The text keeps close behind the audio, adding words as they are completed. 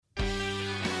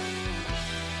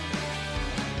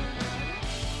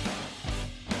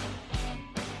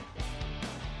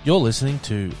You're listening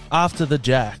to After the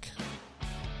Jack,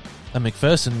 a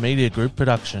McPherson Media Group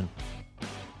production.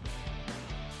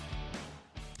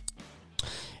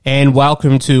 And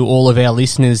welcome to all of our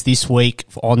listeners this week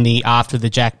on the After the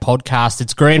Jack podcast.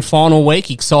 It's grand final week,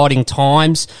 exciting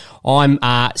times. I'm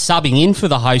subbing in for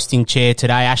the hosting chair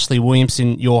today, Ashley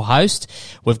Williamson, your host.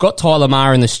 We've got Tyler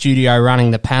Maher in the studio running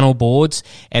the panel boards.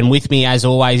 And with me, as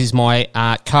always, is my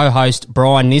co-host,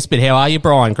 Brian Nisbet. How are you,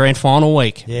 Brian? Grand final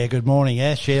week. Yeah, good morning,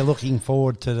 Ash. Yeah, looking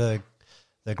forward to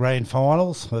the grand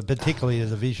finals, particularly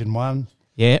the Division 1.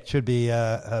 Yeah. Should be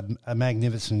a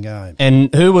magnificent game.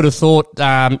 And who would have thought,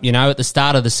 at the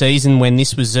start of the season when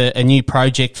this was a new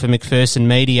project for McPherson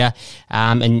Media,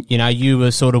 and, you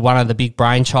were sort of one of the big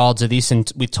brainchilds of this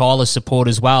and with Tyler's support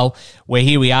as well, where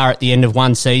here we are at the end of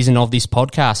one season of this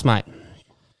podcast, mate.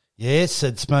 Yes,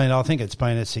 I think it's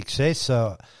been a success.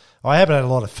 I haven't had a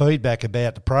lot of feedback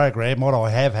about the program. What I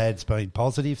have had has been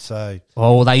positive. So,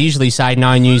 well, they usually say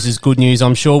no news is good news.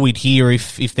 I'm sure we'd hear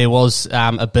if there was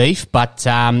a beef, but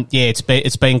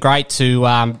it's been great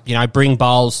to bring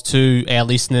bowls to our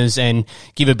listeners and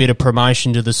give a bit of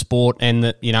promotion to the sport and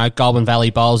the Goulburn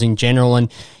Valley Bowls in general.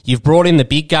 And you've brought in the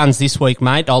big guns this week,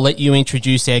 mate. I'll let you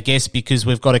introduce our guests because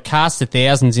we've got a cast of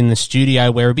thousands in the studio.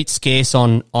 We're a bit scarce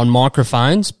on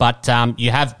microphones, but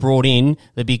you have brought in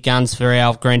the big guns for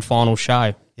our grand final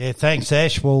show. Yeah, thanks,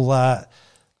 Ash. Well,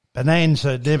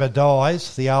 Bonanza Never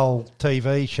Dies, the old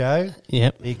TV show.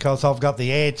 Yep. Because I've got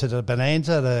the answer to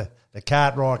Bonanza, the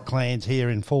Cartwright clan's here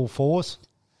in full force.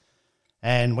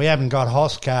 And we haven't got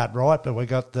Hoss Cartwright, but we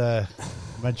got the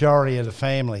majority of the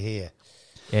family here.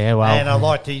 Yeah, well. And I'd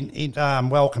like to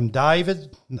welcome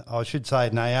David. I should say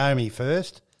Naomi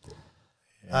first.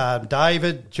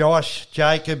 David, Josh,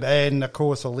 Jacob, and, of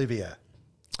course, Olivia.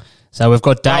 So we've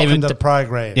got David. Welcome to the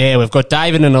program. Yeah, we've got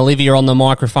David and Olivia on the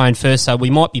microphone first, so we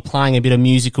might be playing a bit of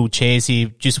musical chairs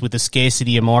here just with the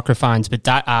scarcity of microphones. But,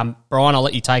 Brian, I'll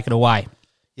let you take it away.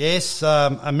 Yes,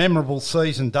 a memorable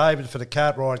season, David, for the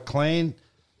Cartwright clan.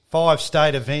 5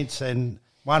 state events and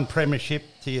 1 premiership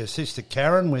to your sister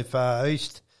Karen with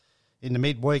East in the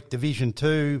midweek Division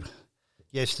 2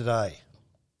 yesterday.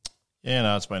 Yeah,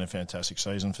 no, it's been a fantastic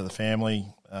season for the family.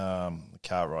 The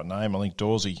Cartwright name, I think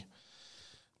Dawsey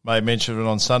made mention of it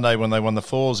on Sunday when they won the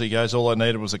fours. He goes, all I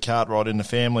needed was a Cartwright in the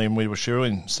family and we were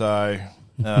shooing. So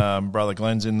brother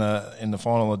Glenn's in the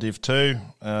final of Div 2.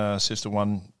 Sister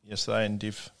won yesterday in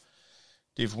Div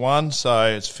 1. So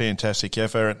it's a fantastic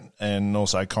effort. And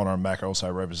also Connor and Mac are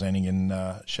also representing in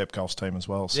Shep Golf's team as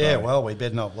well. So, yeah, well, we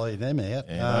better not leave them out.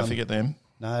 Yeah, don't forget them.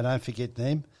 No, don't forget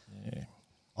them. Yeah.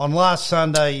 On last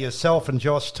Sunday, yourself and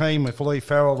Josh team with Lee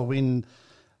Farrell to win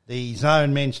the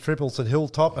zone men's triples at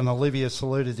Hilltop, and Olivia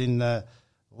saluted in the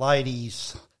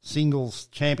ladies singles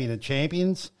champion of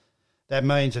champions. That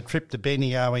means a trip to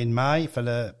Bendigo in May for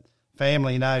the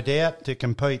family, no doubt, to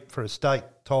compete for a state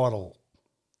title.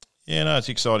 Yeah, no, it's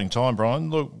an exciting time, Brian.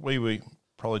 Look, we were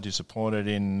probably disappointed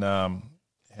in how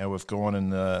we've gone in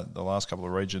the last couple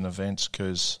of region events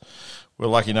because we're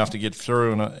lucky enough to get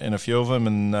through in a few of them,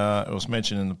 and it was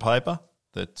mentioned in the paper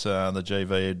that the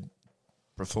GV had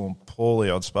performed poorly,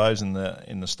 I suppose, in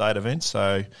the state events.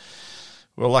 So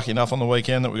we were lucky enough on the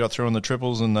weekend that we got through in the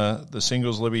triples and the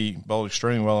singles. Libby bowled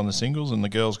extremely well in the singles, and the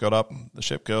girls got up. The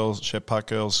Shep Park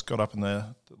girls got up in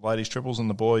the ladies triples, and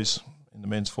the boys in the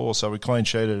men's four. So we clean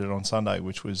sheeted it on Sunday,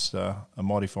 which was a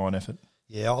mighty fine effort.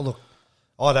 Yeah, look,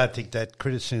 I don't think that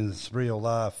criticism's real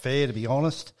fair, to be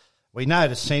honest. We know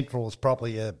the Central is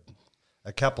probably a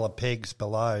couple of pegs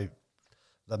below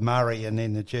the Murray and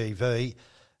then the GV.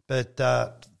 But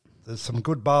there's some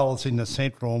good bowlers in the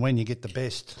Central, and when you get the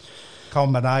best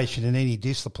combination in any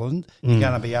discipline, you're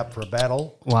going to be up for a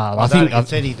battle. Well, I don't think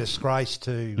it's any disgrace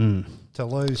to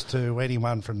lose to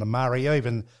anyone from the Murray,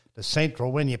 even the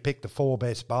Central. When you pick the 4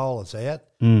 best bowlers out,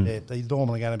 they're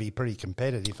normally going to be pretty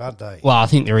competitive, aren't they? Well, I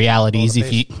think the reality is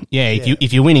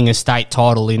if you're winning a state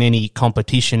title in any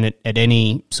competition at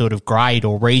any sort of grade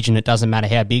or region, it doesn't matter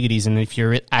how big it is, and if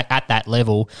you're at that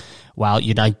level, well,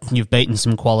 you've beaten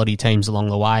some quality teams along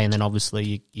the way, and then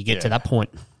obviously you get to that point.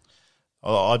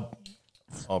 I'll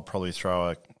probably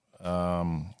throw a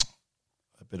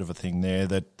bit of a thing there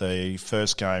that the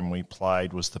first game we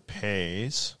played was the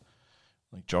pairs.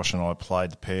 I think Josh and I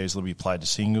played the pairs. Libby played the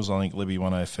singles. I think Libby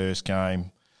won her first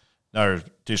game. No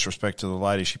disrespect to the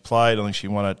lady she played. I think she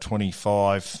won at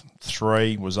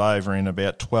 25-3, was over in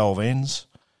about 12 ends.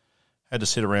 Had to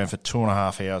sit around for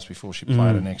 2.5 hours before she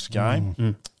played her next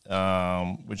game,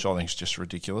 which I think is just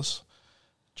ridiculous.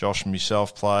 Josh and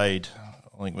myself played,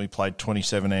 I think we played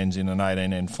 27 ends in an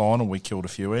 18-end final. We killed a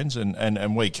few ends,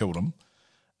 and we killed them.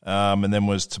 And then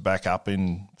was to back up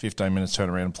in 15 minutes, turn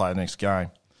around and play the next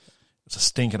game. was a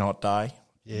stinking hot day.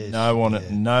 Yes, No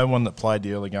one that played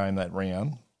the early game that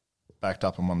round backed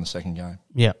up and won the second game.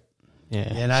 Yeah.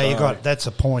 Yeah. You know, that's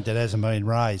a point that hasn't been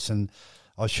raised. And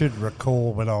I should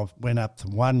recall when I went up to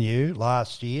 1U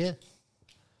last year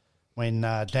when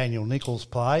Daniel Nichols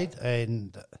played,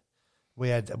 and we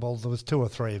had, well, there was 2 or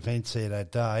 3 events there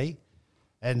that day,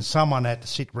 and someone had to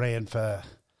sit round for,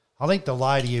 I think the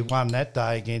lady who won that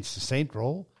day against the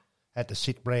Central had to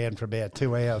sit round for about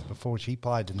 2 hours before she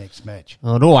played the next match.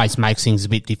 Well, it always makes things a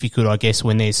bit difficult, I guess,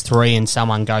 when there's 3 and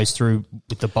someone goes through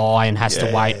with the bye and has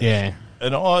to wait. Yeah.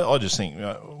 And I just think,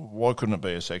 why couldn't it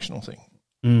be a sectional thing?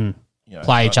 You know,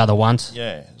 Play each other once.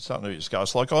 Yeah, something to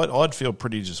discuss. Like, I'd feel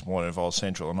pretty disappointed if I was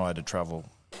Central and I had to travel,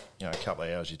 you know, a couple of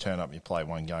hours. You turn up, you play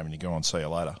one game, and you go on, see you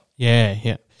later. Yeah.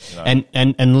 You know?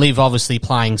 And Liv obviously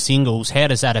playing singles. How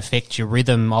does that affect your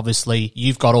rhythm? Obviously,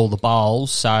 you've got all the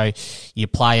bowls, so you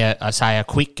play a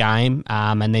quick game,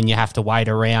 and then you have to wait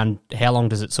around. How long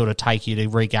does it sort of take you to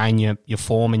regain your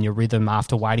form and your rhythm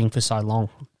after waiting for so long?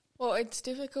 Well, it's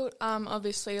difficult.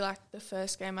 Obviously, like the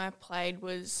first game I played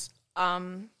was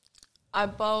I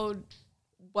bowled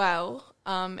well,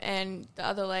 and the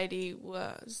other lady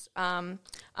was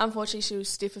unfortunately she was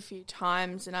stiff a few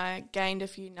times, and I gained a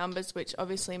few numbers, which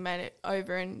obviously made it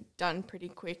over and done pretty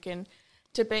quick. And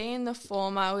to be in the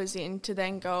form I was in, to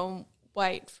then go and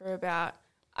wait for about,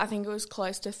 I think it was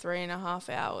close to 3.5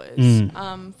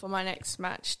 hours for my next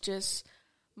match, just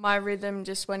my rhythm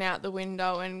just went out the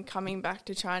window, and coming back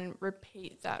to try and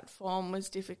repeat that form was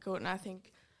difficult. And I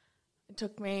think it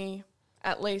took me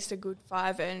at least a good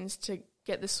 5 ends to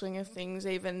get the swing of things.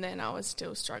 Even then I was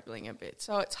still struggling a bit.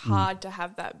 So it's hard to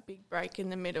have that big break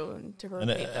in the middle and to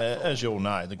repeat that form. As you all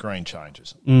know, the green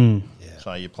changes.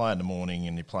 So you play in the morning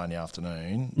and you play in the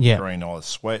afternoon. Yeah. The green either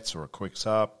sweats or it quicks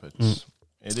up.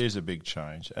 It is a big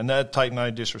change. And that take no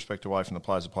disrespect away from the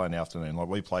players that play in the afternoon. Like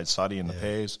we played Suddy in the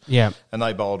pairs. Yeah. And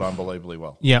they bowled unbelievably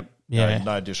well. Yep. Yeah.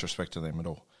 No disrespect to them at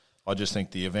all. I just think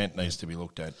the event needs to be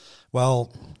looked at.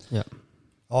 Well, Yeah.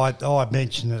 I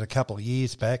mentioned it a couple of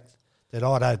years back that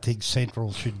I don't think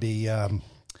Central should be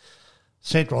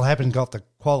Central haven't got the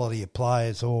quality of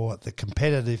players or the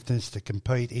competitiveness to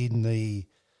compete in the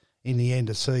end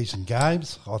of season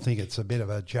games. I think it's a bit of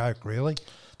a joke, really.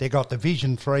 They've got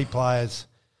Division 3 players.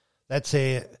 That's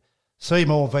their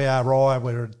Seymour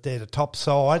VRI, they're the top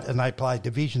side, and they played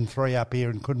Division 3 up here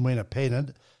and couldn't win a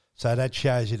pennant. So that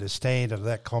shows you the standard of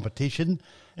that competition.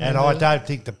 And I don't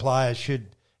think the players should,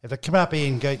 if they come up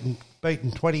here and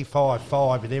beaten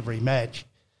 25-5 in every match,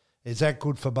 is that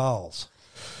good for bowls?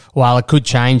 Well, it could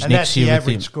change And next that's year. the with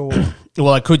average score.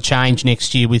 Well, it could change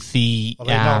next year with the Well,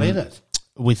 they're not in it.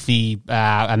 with the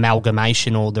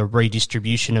amalgamation or the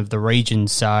redistribution of the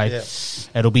regions. So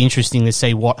it'll be interesting to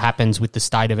see what happens with the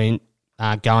state event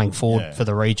going forward for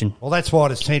the region. Well, that's why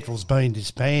the Central's been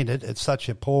disbanded. It's such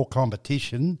a poor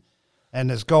competition. And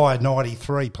this guy at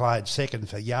 93 played second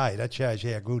for Yea. That shows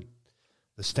you how good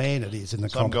the standard is in the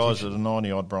Some competition. guys that are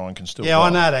 90-odd, Brian, can still Yeah, play. I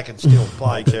know they can still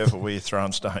play. Be careful where you're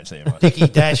throwing stones there, mate. Dickie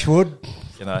Dashwood.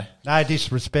 You know. No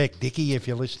disrespect, Dickie, if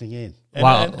you're listening in. And,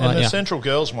 Well, and the yeah. Central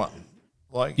girls one.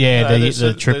 Like, Yeah, you know,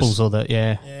 the triples or the,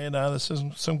 Yeah, no, there's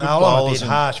some good No, I'm a bowlers. bit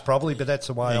harsh probably, but that's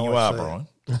the way Yeah, I you are, see Brian.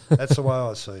 it. That's the way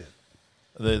I see it.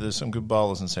 There's some good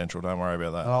bowlers in Central. Don't worry about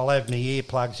And that. I'll have my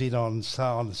earplugs in on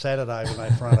Saturday when they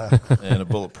front up. And a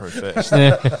bulletproof vest.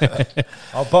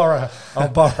 I'll borrow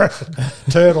a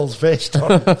Turtles vest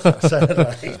on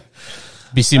Saturday.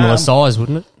 be similar size,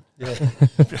 wouldn't it? Yeah.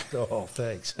 Oh,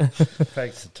 thanks.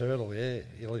 Thanks to Turtle, yeah.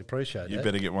 You'll appreciate You that.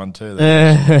 better get one too.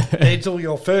 Then. Denzel,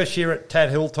 your first year at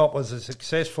Tad Hilltop was a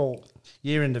successful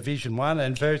year in Division 1,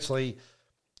 and virtually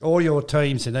all your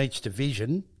teams in each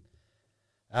division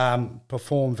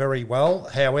performed very well.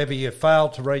 However, you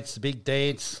failed to reach the big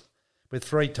dance with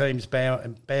 3 teams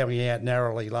bowing out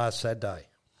narrowly last Saturday.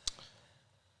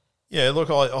 Yeah, look,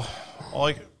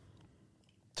 I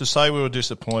to say we were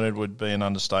disappointed would be an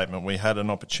understatement. We had an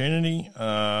opportunity.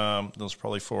 There was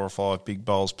probably 4 or 5 big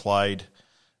bowls played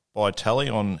by tally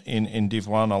in Div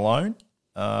 1 alone,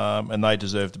 and they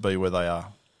deserve to be where they are.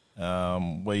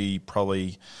 We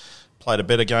probably played a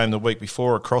better game the week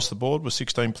before across the board with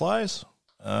 16 players.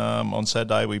 On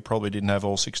Saturday, we probably didn't have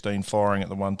all 16 firing at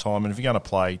the one time. And if you're going to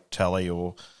play tally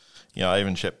or, you know,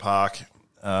 even Shep Park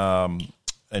and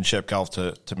Shep Gulf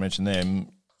to mention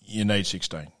them, you need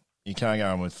 16. You can't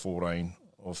go in with 14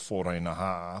 or 14 and a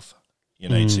half. You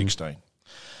need 16.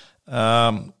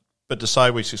 But to say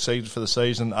we succeeded for the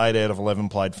season, 8 out of 11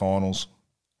 played finals.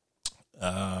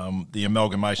 The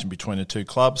amalgamation between the two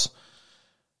clubs,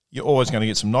 you're always going to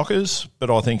get some knockers,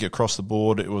 but I think across the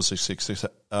board it was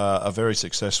a very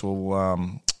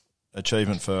successful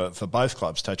achievement for both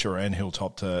clubs, Tatura and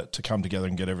Hilltop, to come together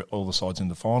and get all the sides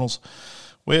into finals.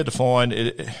 We had to find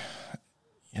it.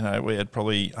 We had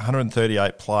probably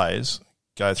 138 players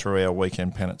go through our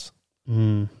weekend pennants.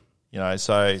 So It's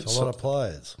a lot of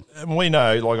players. And we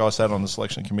know, like I sat on the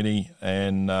selection committee,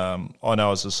 and I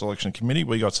know as a selection committee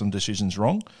we got some decisions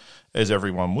wrong, as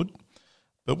everyone would.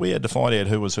 But we had to find out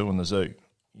who was who in the zoo,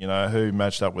 who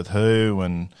matched up with who.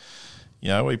 And,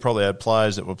 we probably had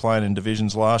players that were playing in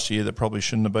divisions last year that probably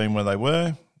shouldn't have been where they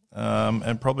were,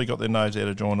 and probably got their nose out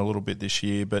of joint a little bit this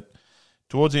year. But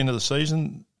towards the end of the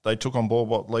season, they took on board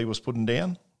what Lee was putting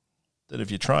down, that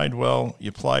if you trained well,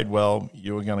 you played well,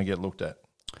 you were going to get looked at.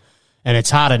 And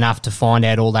it's hard enough to find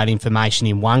out all that information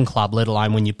in one club, let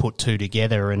alone when you put two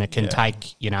together, and it can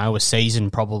take, a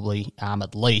season probably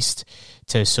at least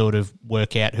to sort of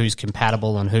work out who's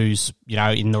compatible and who's,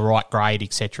 in the right grade,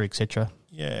 et cetera, et cetera.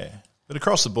 Yeah. But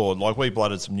across the board, like we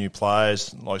blooded some new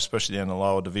players, like especially down the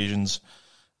lower divisions.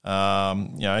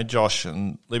 Josh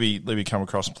and Libby come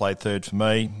across and played third for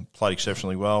me, played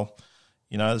exceptionally well.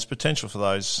 There's potential for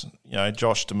those,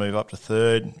 Josh to move up to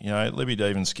third, Libby to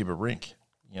even skip a rink.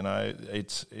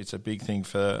 It's a big thing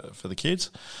for the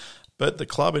kids. But the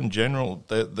club in general,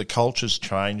 the culture's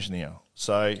changed now.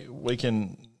 So we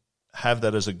can have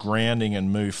that as a grounding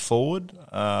and move forward.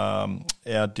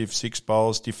 Our Div 6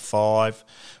 bowls, Div 5,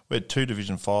 we had 2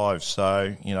 Division 5s.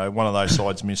 So, one of those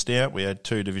sides missed out. We had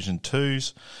 2 Division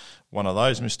 2s. One of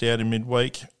those missed out in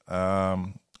midweek.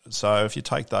 So if you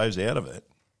take those out of it,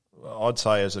 I'd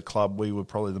say as a club we were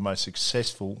probably the most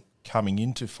successful coming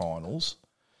into finals.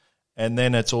 And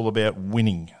then it's all about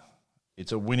winning.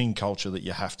 It's a winning culture that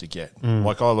you have to get.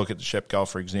 Like I look at the Shep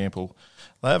Golf, for example.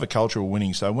 They have a culture of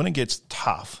winning. So when it gets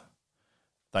tough,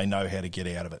 they know how to get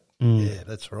out of it. Yeah,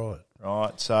 that's right.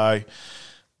 Right. So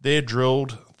they're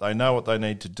drilled. They know what they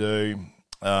need to do.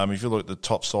 If you look at the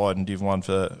top side in Div 1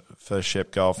 for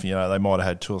Shep Golf, they might have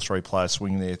had 2 or 3 players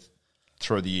swing there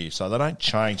through the year. So they don't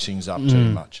change things up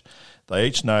too much. They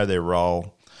each know their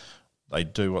role. They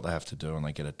do what they have to do and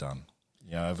they get it done.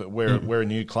 We're a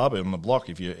new club on the block.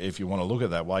 If you want to look at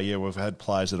it that way, we've had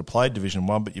players that have played Division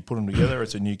 1, but you put them together,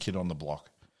 it's a new kid on the block.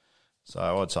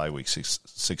 So I'd say we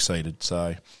succeeded.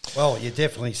 So, well, you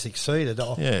definitely succeeded.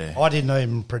 Yeah. I didn't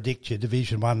even predict your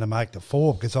Division 1 to make the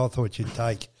 4 because I thought you'd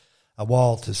take a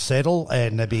while to settle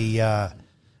and to be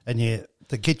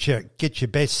to get your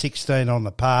best 16 on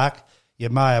the park. You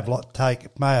may have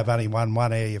only won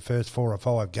one out of your first 4 or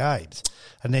 5 games,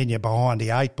 and then you're behind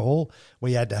the 8 ball.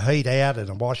 We had to heat out and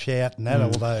a wash out and that.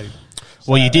 Although,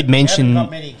 well, you did mention you haven't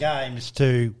got many games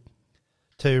to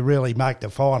really make the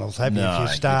finals, have you? No, If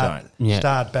you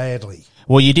start badly.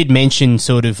 Well, you did mention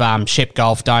sort of Shep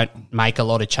Golf don't make a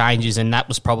lot of changes, and that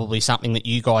was probably something that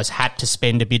you guys had to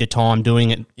spend a bit of time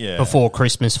doing it before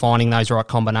Christmas, finding those right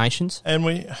combinations. And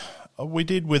we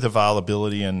did with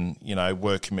availability and,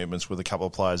 work commitments with a couple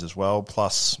of players as well,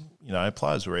 plus,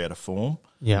 players were out of form.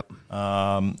 Yep.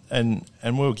 And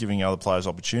we were giving other players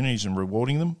opportunities and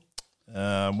rewarding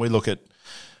them. We look at,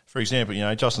 for example,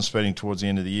 Justin Spedding towards the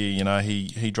end of the year,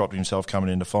 he dropped himself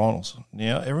coming into finals.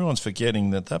 Now, everyone's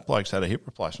forgetting that bloke's had a hip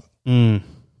replacement.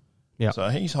 Yeah. So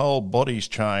his whole body's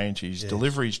changed, his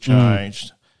delivery's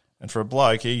changed, and for a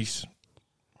bloke, he's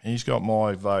got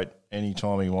my vote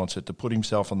anytime he wants it to put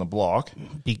himself on the block.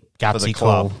 Big for the gutsy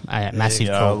club. call, massive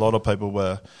call. A lot of people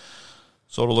were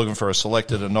sort of looking for a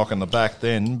selector to knock on the back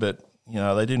then, but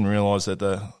they didn't realise that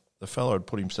the fellow had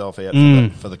put himself out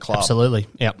for the club. Absolutely,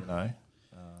 yep.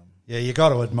 Yeah, you got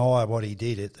to admire what he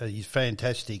did. He's a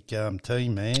fantastic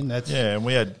team, man. And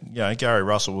we had, Gary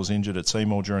Russell was injured at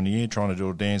Seymour during the year trying to do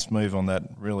a dance move on that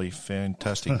really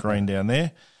fantastic green down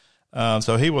there.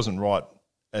 So he wasn't right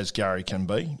as Gary can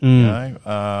be.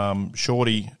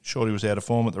 Shorty was out of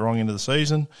form at the wrong end of the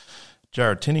season.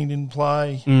 Jared Tinning didn't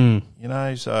play.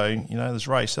 So there's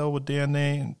Ray Selwood down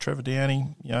there, and Trevor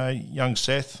Downey. Young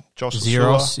Seth, Josh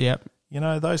Zeros, Lasua.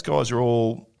 yep. Those guys are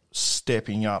all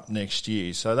stepping up next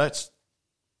year. So that's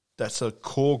a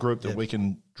core group that we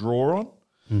can draw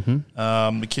on.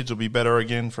 The kids will be better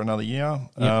again for another year.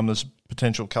 There's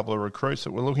potential couple of recruits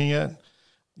that we're looking at.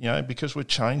 Because we've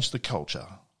changed the culture.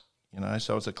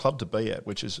 So it's a club to be at,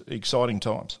 which is exciting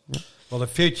times. Well, the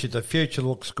future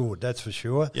looks good, that's for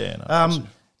sure. Yeah.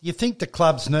 You think the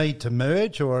clubs need to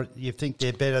merge, or you think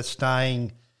they're better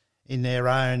staying in their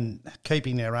own,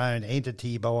 keeping their own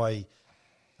entity by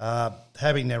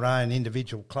having their own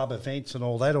individual club events and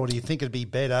all that, or do you think it'd be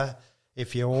better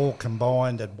if you all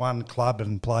combined at one club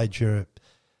and played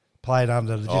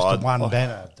under just one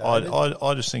banner?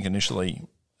 I just think initially,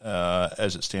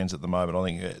 as it stands at the moment, I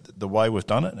think the way we've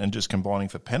done it and just combining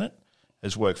for pennant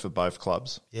has worked for both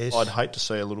clubs. Yes. I'd hate to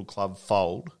see a little club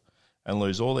fold and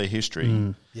lose all their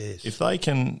history. Yes. If they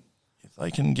can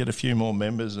get a few more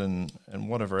members and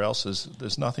whatever else,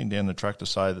 there's nothing down the track to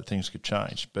say that things could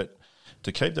change. But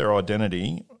to keep their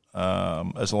identity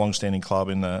as a long-standing club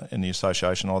in the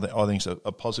association, I think is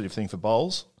a positive thing for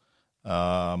Bowls.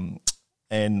 And,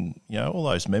 all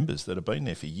those members that have been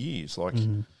there for years. Like,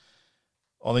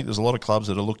 I think there's a lot of clubs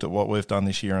that have looked at what we've done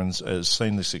this year and has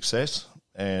seen the success.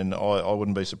 And I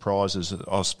wouldn't be surprised, as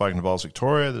I've spoken to Bowls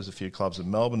Victoria, there's a few clubs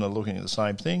in Melbourne that are looking at the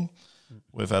same thing.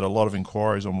 We've had a lot of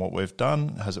inquiries on what we've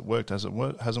done. Has it worked? Hasn't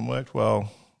worked?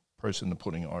 Well, proof's in the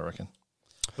pudding, I reckon.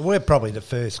 We're probably the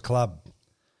first club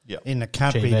in the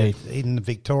country, in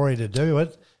Victoria, to do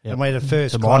it. Yep. And we're the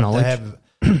first club to have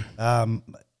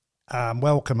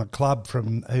welcome a club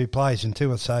who plays in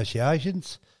two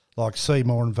associations, like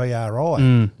Seymour and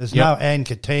VRI. There's no and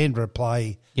Katandra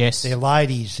play. Yes, their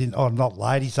ladies not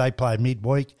ladies. They play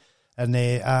midweek, and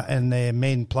their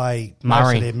men play. Murray.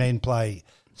 Most of their men play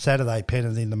Saturday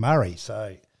pennant in the Murray.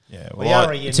 So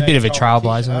it's a bit of a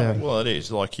trailblazer. Well, it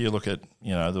is. Like you look at,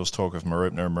 there was talk of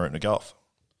Mooroopna and Mooroopna Golf.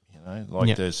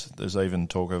 There's even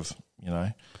talk of,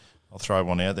 I'll throw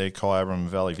one out there, Kyabram and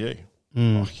Valley View.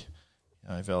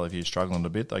 Valley View struggling a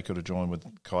bit. They could have joined with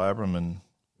Kyabram and,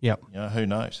 who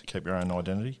knows? Keep your own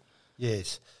identity.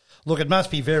 Yes. Look, it must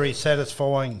be very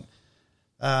satisfying,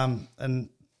 and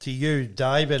to you,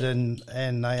 David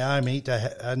and Naomi,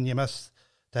 and you must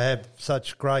to have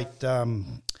such great.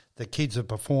 The kids have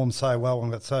performed so well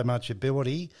and got so much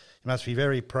ability. You must be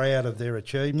very proud of their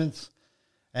achievements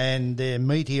and their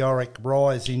meteoric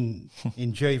rise in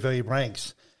GV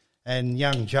ranks. And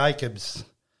young Jacobs,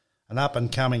 an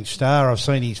up-and-coming star. I've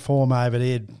seen his form over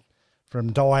there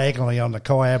from diagonally on the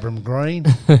Kyabram green.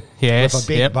 Yes, with a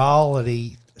big bowl that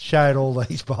he showed all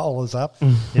these bowlers up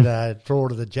in a draw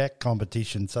to the jack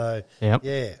competition. So,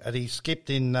 and he skipped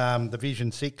in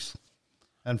Division 6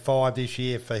 and 5 this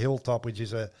year for Hilltop, which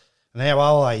is and how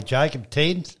old are you, Jacob?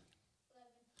 10?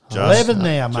 11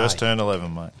 now, mate. Just turned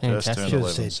 11, mate. Fantastic. Just turned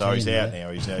 11. So 10, he's out mate.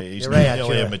 now. He's You're out, nearly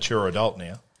you're a out. mature adult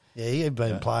now. Yeah, you've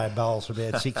been playing bowls for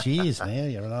about 6 years now.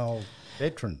 You're an old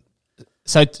veteran.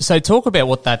 So talk about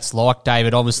what that's like,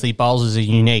 David. Obviously, bowls is a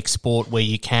unique sport where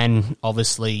you can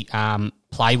obviously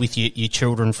play with your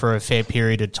children for a fair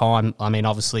period of time. I mean,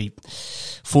 obviously,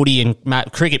 footy and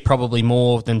cricket probably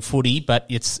more than footy, but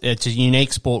it's a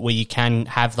unique sport where you can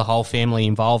have the whole family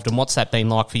involved. And what's that been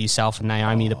like for yourself and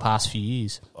Naomi the past few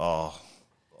years? Oh,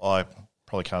 I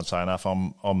probably can't say enough.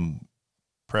 I'm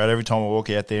proud every time I walk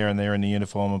out there and they're in the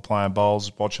uniform and playing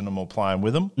bowls, watching them or playing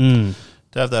with them.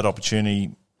 To have that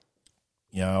opportunity,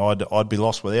 I'd be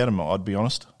lost without them, I'd be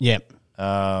honest. Yep.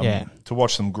 To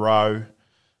watch them grow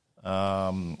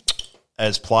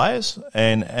as players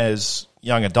and as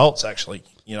young adults, actually,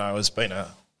 has been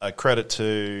a credit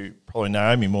to probably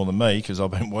Naomi more than me because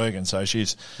I've been working, so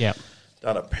she's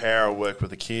done a power of work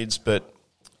with the kids. But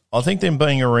I think them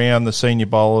being around the senior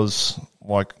bowlers,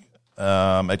 like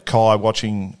at Kai,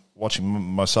 watching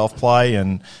myself play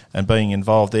and being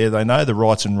involved there, they know the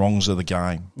rights and wrongs of the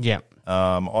game. Yeah.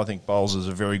 I think bowls is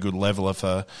a very good leveler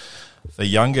for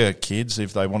younger kids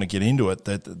if they want to get into it.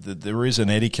 That there is an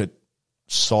etiquette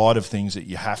side of things that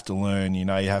you have to learn. You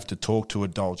have to talk to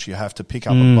adults. You have to pick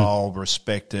up a bowl,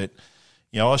 respect it.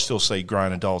 I still see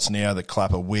grown adults now that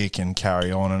clap a wick and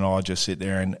carry on, and I just sit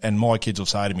there and my kids will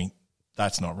say to me,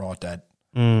 "That's not right, Dad."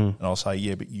 And I'll say,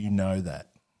 "Yeah, but you know that.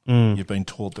 You've been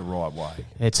taught the right way."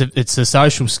 It's the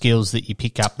social skills that you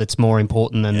pick up that's more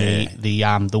important than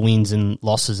the wins and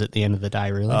losses at the end of the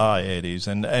day, really. Oh, yeah, it is.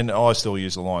 And I still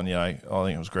use the line, I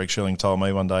think it was Greg Schilling told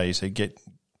me one day, he said,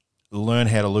 learn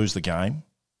how to lose the game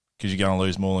because you're going to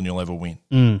lose more than you'll ever win.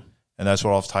 And that's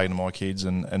what I've taken to my kids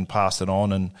and passed it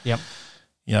on. And, it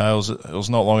was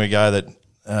not long ago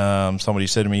that somebody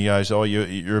said to me, he goes, "Oh,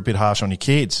 you're a bit harsh on your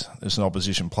kids. There's an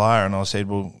opposition player." And I said,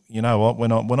 "Well, you know what?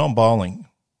 When I'm bowling,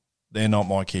 they're not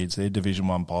my kids. They're Division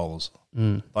 1 bowlers.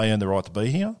 They earn the right to be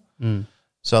here,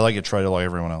 so they get treated like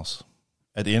everyone else.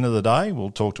 At the end of the day,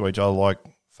 we'll talk to each other like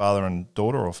father and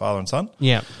daughter or father and son.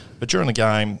 Yeah. But during the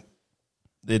game,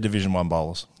 they're Division 1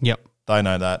 bowlers. Yep. They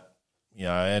know that.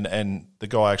 And the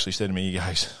guy actually said to me, he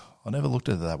goes, "I never looked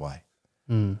at it that way."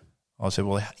 I said,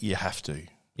 "Well, you have to.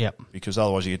 Yep. Because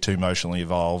otherwise you get too emotionally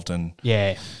involved and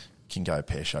can go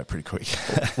pear-shaped pretty quick."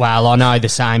 Well, I know the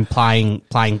same playing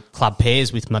club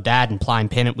pairs with my dad and playing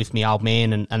pennant with my old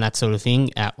man and that sort of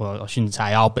thing. Well, I shouldn't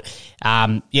say old, but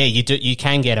you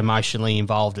can get emotionally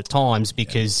involved at times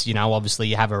because, obviously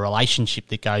you have a relationship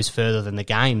that goes further than the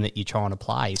game that you're trying to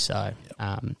play. So,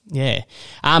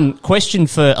 question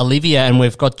for Olivia, and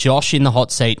we've got Josh in the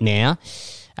hot seat now.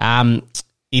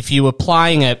 if you were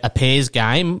playing a pairs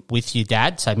game with your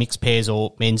dad, so mixed pairs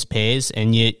or men's pairs,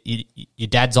 and your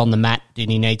dad's on the mat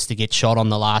and he needs to get shot on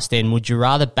the last end, would you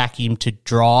rather back him to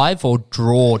drive or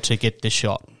draw to get the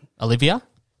shot? Olivia?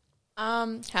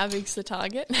 How big's the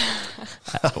target?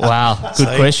 Wow,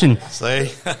 good question. See?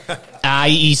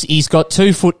 He's got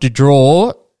 2 foot to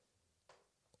draw,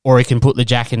 or he can put the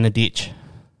jack in the ditch.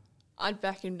 I'd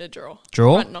back him to draw.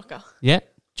 Draw? Front knocker. Yeah.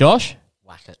 Josh?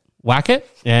 Whack it,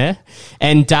 yeah.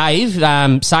 And Dave,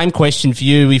 same question for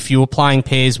you. If you were playing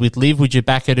pairs with Liv, would you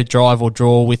back her to drive or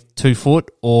draw with 2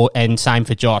 foot? And same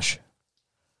for Josh?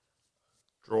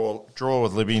 Draw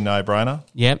with Libby, no brainer.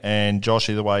 Yep. And Josh,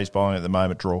 either way he's bowling at the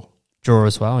moment, draw. Draw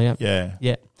as well, yeah. Yeah.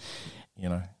 Yeah. You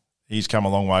know, he's come a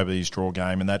long way with his draw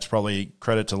game, and that's probably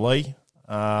credit to Lee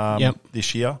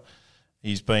this year.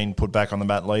 He's been put back on the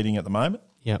mat leading at the moment.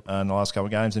 Yep. In the last couple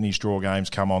of games, and his draw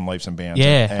games come on leaps and bounds.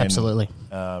 Yeah, and, absolutely.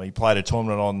 He played a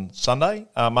tournament on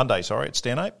Monday, at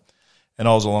Stanhope, and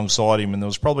I was alongside him, and there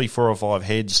was probably 4 or 5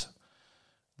 heads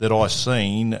that I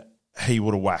seen he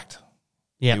would have whacked.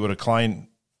 Yeah. He would have claimed,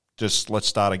 just let's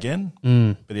start again,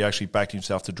 but he actually backed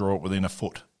himself to draw it within a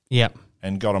foot. Yep.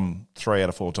 And got him 3 out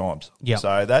of 4 times. Yep.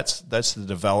 So that's the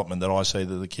development that I see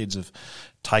that the kids have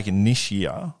taken this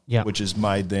year, which has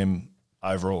made them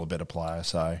overall a better player.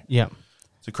 So yeah.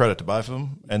 It's a credit to both of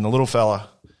them. And the little fella,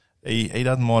 he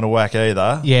doesn't mind a whack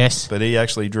either. Yes. But he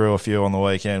actually drew a few on the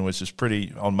weekend,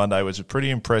 on Monday, which is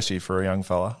pretty impressive for a young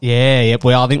fella. Yeah.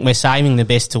 Well, I think we're saving the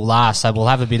best till last, so we'll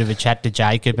have a bit of a chat to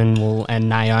Jacob and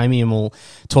Naomi, and we'll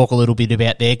talk a little bit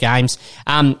about their games.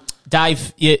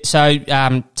 Dave,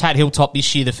 Tat Hilltop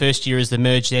this year, the first year as the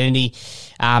merged entity.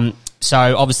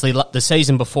 So obviously the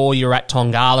season before you were at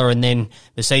Tongala, and then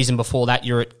the season before that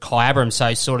you're at Kyabram.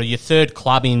 So sort of your third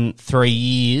club in 3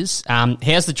 years.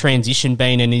 How's the transition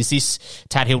been, and is this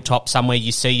Tat Hilltop somewhere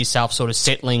you see yourself sort of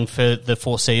settling for the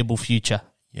foreseeable future?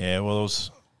 Yeah, well, it was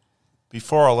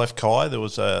before I left Kai, there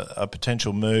was a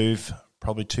potential move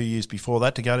probably 2 years before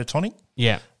that to go to Tony.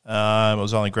 Yeah. It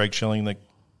was only Greg Schilling that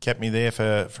kept me there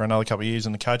for another couple of years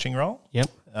in the coaching role. Yep.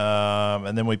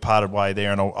 And then we parted way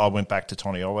there, and I went back to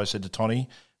Tony. I always said to Tony,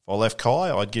 if I left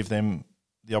Kai, I'd give them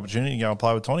the opportunity to go and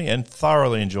play with Tony, and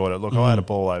thoroughly enjoyed it. Look, I had a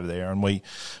ball over there, and we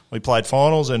played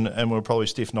finals, and we were probably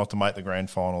stiff not to make the grand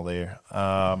final there.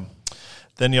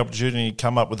 Then the opportunity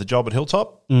come up with a job at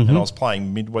Hilltop, and I was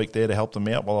playing midweek there to help them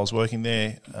out while I was working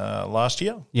there last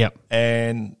year. Yep.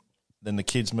 And then the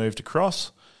kids moved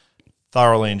across.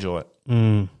 Thoroughly enjoy it.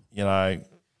 You know,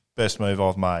 best move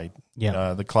I've made.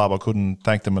 Yeah. The club, I couldn't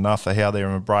thank them enough for how they've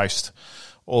embraced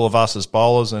all of us as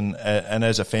bowlers and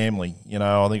as a family. You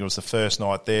know, I think it was the first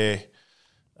night there.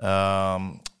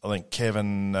 I think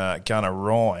Kevin Gunner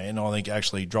Ryan,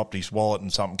 actually dropped his wallet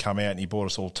and something come out and he bought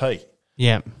us all tea.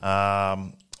 Yeah.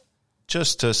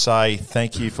 Just to say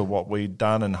thank you for what we'd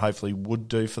done and hopefully would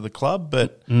do for the club.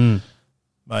 But mate,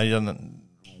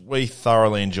 we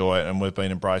thoroughly enjoy it, and we've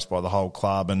been embraced by the whole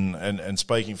club. And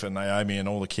speaking for Naomi and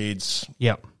all the kids,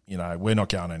 Yep. you know, we're not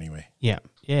going anywhere. Yeah.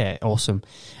 Yeah. Awesome.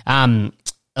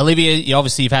 Olivia,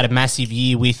 you've had a massive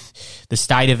year with the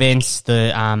state events,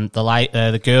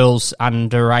 the girls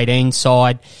under 18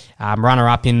 side, runner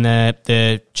up in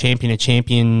the champion of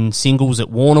champion singles at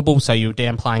Warrnambool. So you were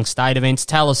down playing state events.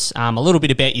 Tell us a little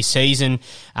bit about your season,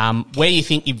 where you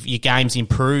think your game's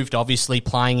improved. Obviously,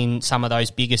 playing in some of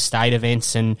those bigger state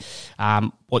events, and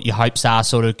what your hopes are,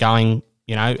 sort of going,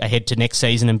 ahead to next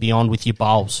season and beyond with your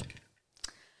bowls.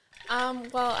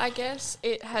 Well, I guess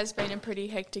it has been a pretty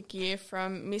hectic year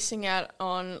from missing out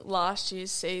on last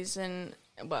year's season.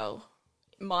 Well,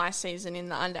 my season in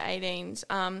the under-18s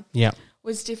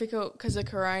was difficult because of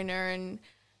Corona, and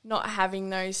not having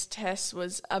those tests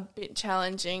was a bit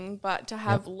challenging. But to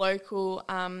have local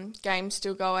games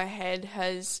still go ahead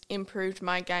has improved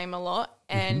my game a lot.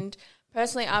 And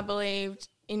personally, I believed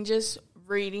in just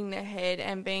reading the head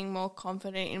and being more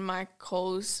confident in my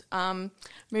calls.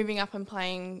 Moving up and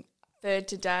playing third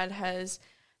to Dad has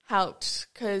helped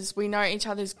because we know each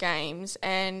other's games,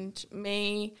 and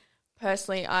me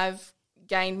personally, I've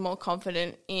gained more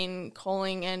confident in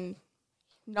calling and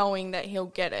knowing that he'll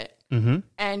get it.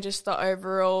 And just the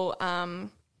overall, I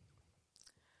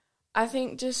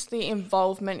think just the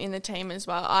involvement in the team as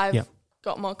well. I've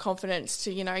got more confidence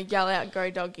to, yell out "Go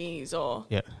Doggies" or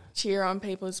cheer on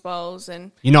people's bowls.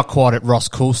 And you're not quite at Ross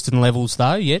Coulston levels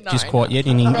though yet, yet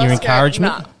in your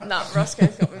encouragement. No,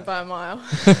 Roscoe's got me by a mile.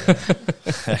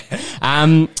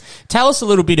 Tell us a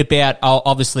little bit about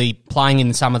obviously playing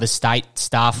in some of the state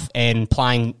stuff and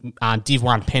playing Div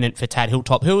 1 pennant for Tat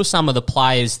Hilltop. Who are some of the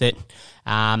players that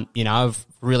have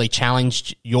really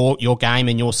challenged your game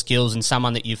and your skills, and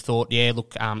someone that you've thought, yeah,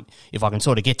 look, if I can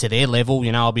sort of get to their level,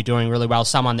 I'll be doing really well.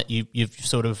 Someone that you've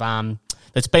sort of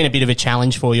that's been a bit of a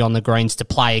challenge for you on the greens to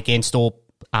play against or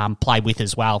play with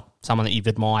as well. Someone that you've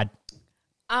admired.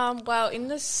 Well, in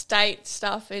the state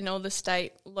stuff, in all the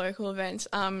state local events,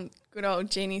 good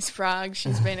old Jeannie Sprague,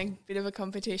 she's been a bit of a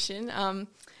competition.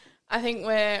 I think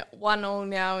we're 1-1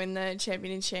 now in the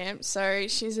champion and champ, so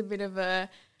she's a bit of a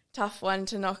tough one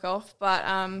to knock off. But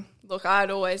look, I'd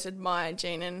always admired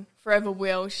Jean and forever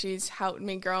will. She's helped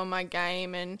me grow in my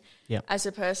game and as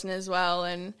a person as well.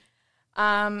 And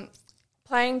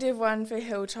playing Div 1 for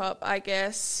Hilltop, I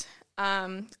guess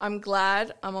I'm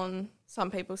glad I'm on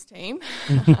some people's team.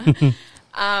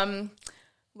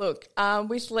 Look,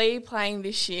 with Lee playing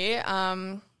this year,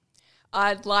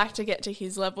 I'd like to get to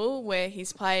his level where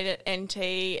he's played at NT,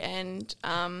 and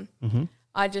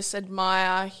I just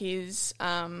admire his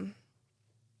game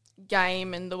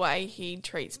and the way he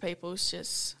treats people is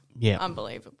just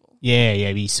unbelievable. Yeah,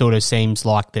 he sort of seems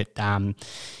like that.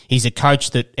 He's a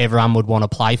coach that everyone would want to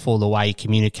play for. The way he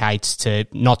communicates to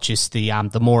not just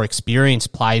the more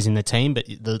experienced players in the team, but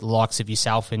the likes of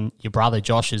yourself and your brother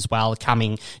Josh as well,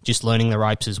 just learning the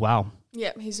ropes as well.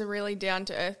 Yep, he's a really down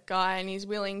to earth guy, and he's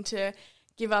willing to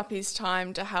give up his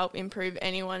time to help improve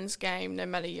anyone's game, no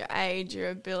matter your age, your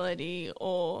ability,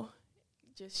 or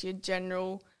just your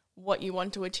general what you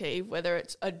want to achieve, whether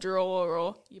it's a draw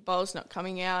or your bowl's not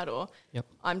coming out or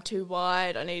I'm too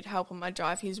wide, I need help on my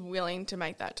drive. He's willing to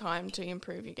make that time to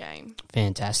improve your game.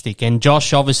 Fantastic. And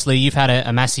Josh, obviously you've had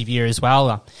a massive year as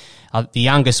well, the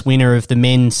youngest winner of the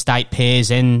men's state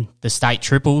pairs and the state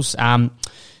triples.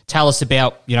 Tell us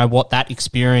about, what that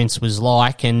experience was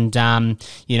like, and,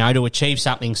 to achieve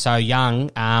something so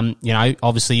young,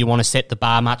 obviously you want to set the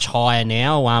bar much higher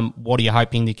now. What are you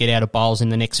hoping to get out of bowls in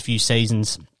the next few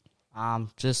seasons?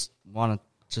 Just want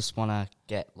to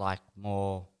get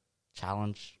more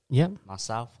challenge.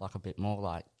 Myself, a bit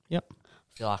more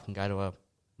feel I can go to a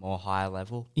more higher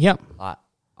level.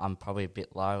 I'm probably a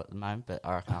bit low at the moment, but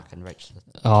I reckon I can reach the...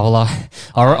 Oh, well,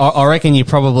 I reckon you're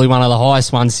probably one of the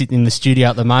highest ones sitting in the studio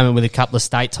at the moment with a couple of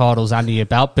state titles under your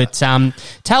belt. But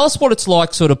tell us what it's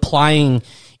like sort of playing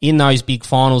in those big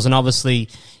finals. And obviously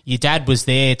your dad was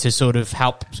there to sort of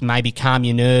help maybe calm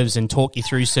your nerves and talk you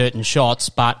through certain shots.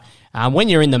 But when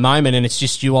you're in the moment and it's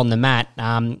just you on the mat,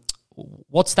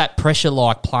 what's that pressure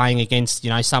like playing against,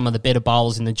 some of the better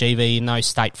bowlers in the GV in those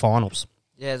state finals?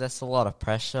 Yeah, that's a lot of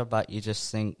pressure, but you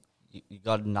just think you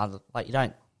got another... you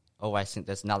don't always think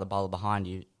there's another bowler behind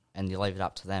you and you leave it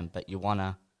up to them, but you want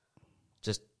to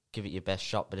just give it your best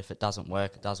shot. But if it doesn't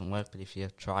work, it doesn't work. But if you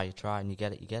try, and you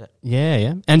get it, you get it.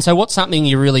 Yeah. And so what's something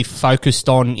you really focused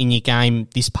on in your game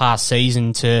this past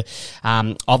season to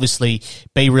obviously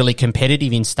be really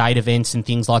competitive in state events and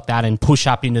things like that and push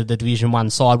up into the Division 1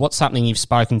 side? What's something you've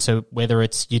spoken to, whether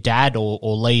it's your dad or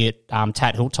Lee at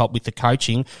Tat Hilltop with the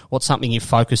coaching, what's something you've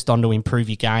focused on to improve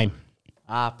your game?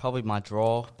 Probably my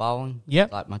draw bowling.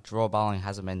 Yep. My draw bowling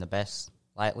hasn't been the best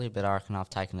lately, but I reckon I've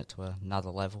taken it to another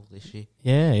level this year.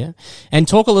 Yeah. And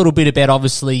talk a little bit about,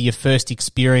 obviously, your first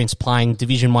experience playing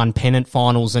Division 1 pennant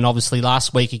finals, and obviously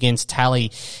last week against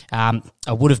Tally, it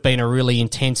would have been a really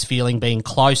intense feeling being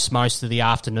close most of the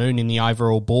afternoon in the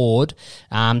overall board.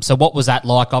 So what was that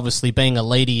like? Obviously, being a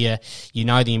leader, you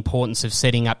know the importance of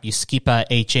setting up your skipper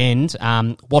each end.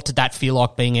 What did that feel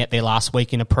like being out there last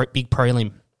week in a big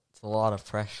prelim? It's a lot of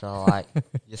pressure.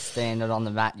 You're standing on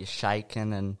the mat, you're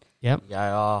shaking, and you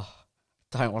go,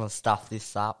 don't want to stuff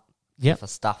this up. If I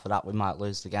stuff it up, we might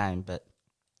lose the game. But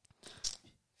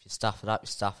if you stuff it up, you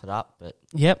stuff it up. But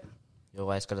you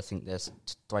always got to think there's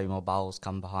 3 more bowls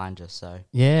come behind you. So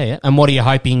yeah. And what are you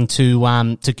hoping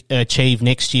to achieve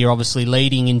next year? Obviously,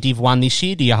 leading in Div 1 this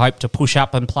year. Do you hope to push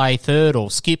up and play third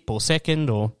or skip or second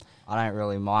or? I don't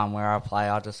really mind where I play.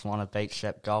 I just want to beat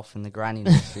Shep Golf in the granny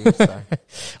next year. So.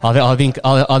 I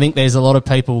think there's a lot of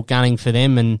people gunning for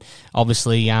them, and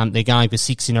obviously they're going for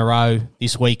 6 in a row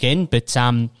this weekend. But I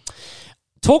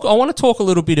want to talk a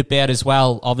little bit about as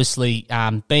well, obviously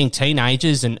being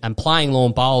teenagers and playing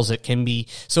lawn bowls. It can be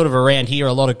sort of around here.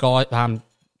 A lot of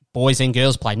boys and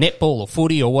girls play netball or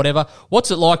footy or whatever. What's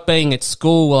it like being at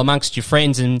school amongst your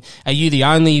friends, and are you the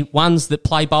only ones that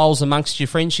play bowls amongst your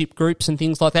friendship groups and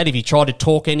things like that? Have you tried to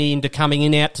talk any into coming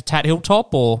in out to Tat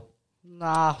Hilltop or?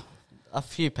 Nah, a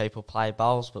few people play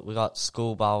bowls, but we got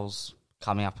school bowls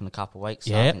coming up in a couple of weeks.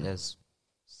 So I think there's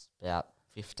about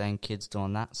 15 kids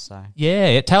doing that. So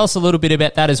tell us a little bit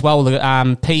about that as well. The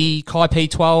Kai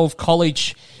P12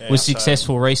 college was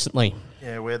successful recently.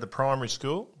 Yeah, we're the primary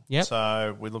school. Yep. So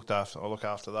I look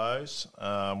after those.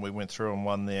 We went through and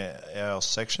won our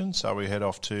section. So we head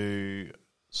off to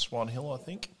Swan Hill, I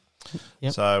think.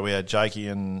 Yep. So we had Jakey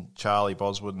and Charlie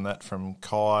Boswood and that from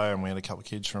Kai, and we had a couple of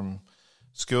kids from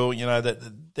school. You know,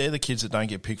 that they're the kids that don't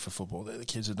get picked for football. They're the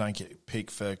kids that don't get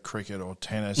picked for cricket or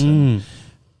tennis.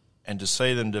 And to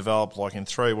see them develop, like in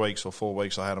 3 weeks or 4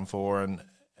 weeks I had them for,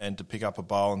 and to pick up a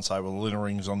bowl and say, well, the litter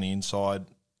ring's on the inside,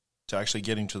 to actually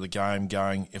get into the game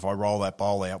going, if I roll that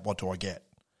bowl out, what do I get?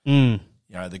 You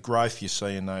know, the growth you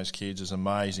see in those kids is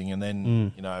amazing. And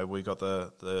then, you know, we've got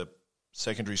the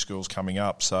secondary schools coming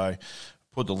up. So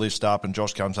put the list up and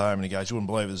Josh comes home and he goes, you wouldn't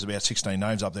believe it, there's about 16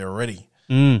 names up there already.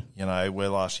 You know, where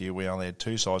last year we only had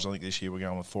 2 sides. I think this year we're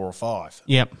going with 4 or 5.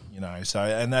 Yep. You know, so,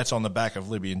 and that's on the back of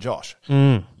Libby and Josh.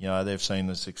 You know, they've seen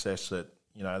the success that,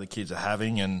 you know, the kids are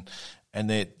having, and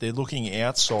they're looking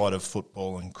outside of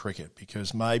football and cricket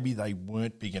because maybe they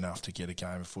weren't big enough to get a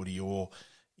game of footy, or,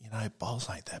 you know, bowls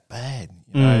ain't that bad.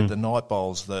 You know, the night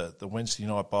bowls, the Wednesday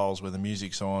night bowls where the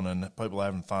music's on and people are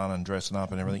having fun and dressing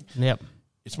up and everything. Yep.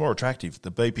 It's more attractive.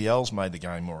 The BPL's made the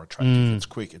game more attractive. It's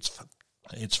quick. It's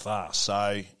fast.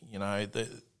 So, you know, the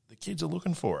kids are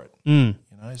looking for it. You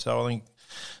know, so I think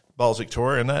Bowls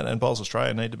Victoria and Bowls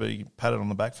Australia need to be patted on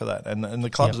the back for that. And the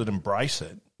clubs that embrace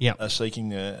it are seeing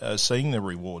the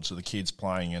rewards of the kids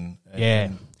playing.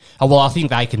 And well, I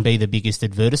think they can be the biggest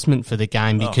advertisement for the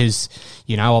game because,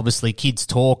 you know, obviously kids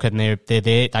talk and they're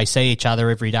there. They see each other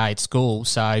every day at school.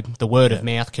 So the word of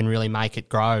mouth can really make it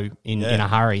grow in a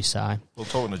hurry. So, well,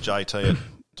 talking to JT at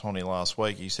Tawny last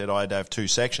week, he said I had to have 2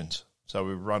 sections. So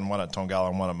we run one at Tongala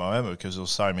and one at Moama because there were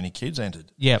so many kids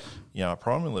entered. Yep. You know, at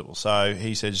primary level. So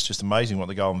he said it's just amazing what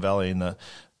the Golden Valley and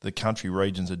the country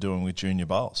regions are doing with junior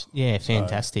bowls. Yeah,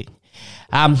 fantastic.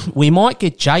 We might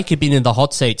get Jacob into the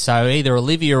hot seat, so either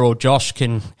Olivia or Josh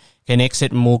can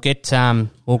exit, and we'll get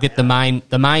the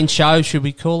main show. Should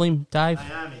we call him, Dave?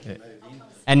 Naomi can move in.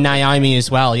 And Naomi as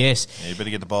well. Yes. Yeah, you better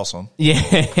get the boss on.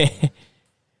 Yeah.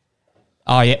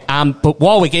 Oh, yeah. But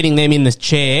while we're getting them in the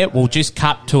chair, we'll just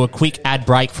cut to a quick ad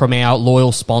break from our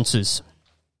loyal sponsors.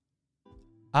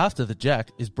 After the Jack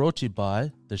is brought to you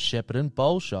by the Shepparton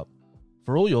Bowl Shop.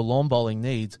 For all your lawn bowling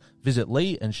needs, visit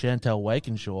Lee and Chantal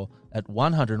Wakenshaw at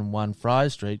 101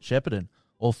 Friars Street, Shepparton,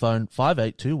 or phone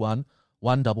 5821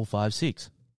 1556.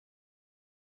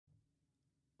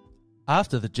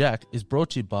 After the Jack is brought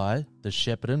to you by the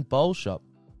Shepparton Bowl Shop.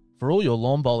 For all your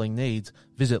lawn bowling needs,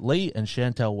 visit Lee and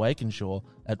Chantal Wakenshaw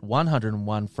at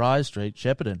 101 Friars Street,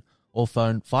 Shepparton, or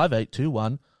phone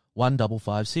 5821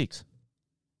 1556.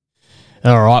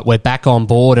 All right, we're back on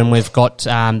board, and we've got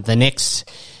the next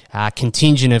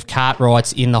contingent of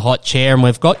Cartwrights in the hot chair, and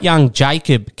we've got young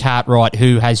Jacob Cartwright,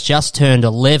 who has just turned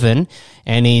 11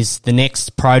 and is the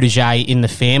next protege in the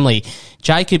family.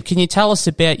 Jacob, can you tell us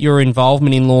about your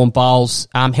involvement in lawn bowls?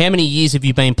 How many years have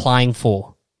you been playing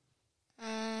for?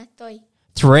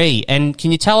 3. And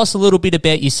can you tell us a little bit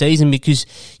about your season, because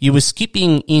you were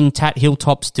skipping in Tat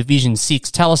Hilltops Division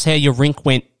 6. Tell us how your rink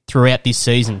went throughout this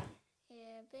season. Yeah,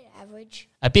 a bit average.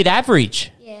 A bit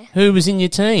average? Yeah. Who was in your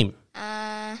team?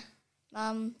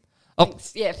 Mum.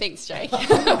 Thanks, Jake.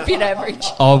 A bit average.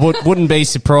 I wouldn't be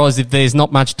surprised if there's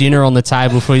not much dinner on the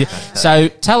table for you. So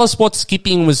tell us what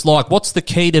skipping was like. What's the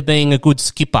key to being a good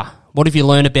skipper? What have you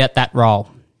learned about that role?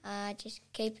 Just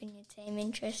keeping your team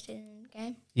interested in the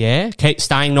game. Yeah, keep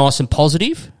staying nice and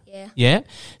positive. Yeah. Yeah.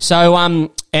 So,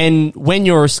 and when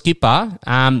you're a skipper,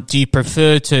 do you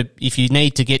prefer to, if you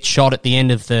need to get shot at the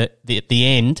end of the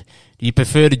end, do you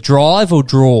prefer to drive or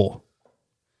draw?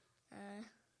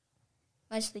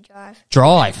 Mostly drive.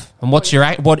 Drive. And what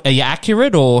are you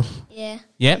accurate or? Yeah.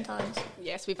 Yep. Sometimes.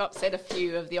 Yes, we've upset a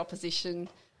few of the opposition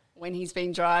when he's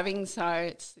been driving,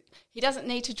 so he doesn't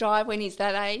need to drive when he's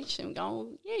that age. And go, well,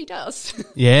 yeah, he does.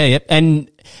 Yeah, yep. And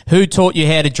who taught you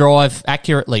how to drive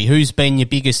accurately? Who's been your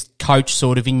biggest coach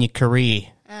sort of in your career?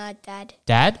 Dad.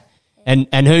 Dad? And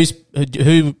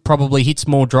who probably hits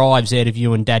more drives out of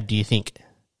you and Dad, do you think?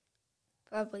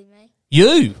 Probably me.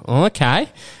 You? Okay.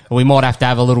 We might have to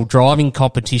have a little driving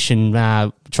competition,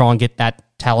 try and get that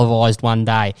televised one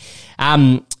day.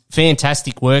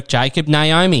 Fantastic work, Jacob.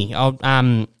 Naomi,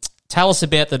 tell us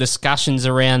about the discussions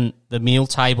around the meal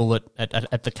table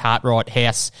at the Cartwright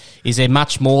house. Is there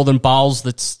much more than bowls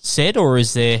that's said, or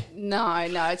is there? No,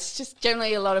 it's just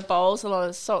generally a lot of bowls, a lot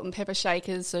of salt and pepper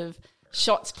shakers of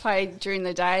shots played during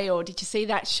the day, or did you see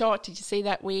that shot? Did you see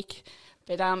that wick?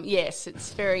 But yes,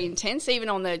 it's very intense, even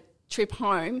on the trip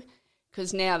home,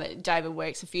 because now that David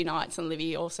works a few nights and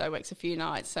Livy also works a few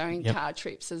nights, so in car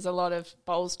trips there's a lot of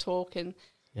bowls talk and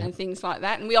things like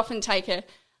that. And we often take a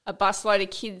busload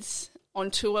of kids on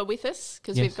tour with us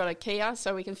because we've got a Kia,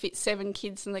 so we can fit 7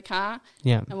 kids in the car.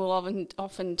 Yeah. And we'll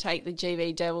often take the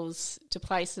GV Devils to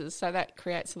places, so that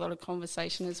creates a lot of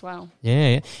conversation as well.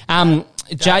 Yeah. Don't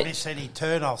miss any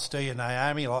turn-offs, do you,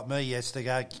 Naomi? Like me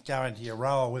yesterday, go into your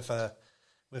rower with a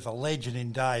legend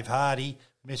in Dave Hardy,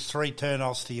 missed 3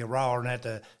 turn-offs to your rower and had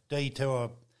to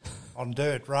detour on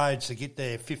dirt roads to get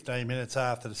there 15 minutes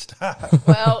after the start.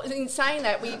 Well, in saying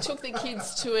that, we took the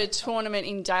kids to a tournament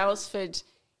in Dalesford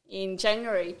in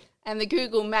January, and the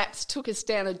Google Maps took us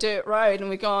down a dirt road, and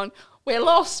we're going, we're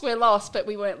lost, but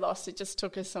we weren't lost. It just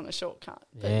took us on a shortcut.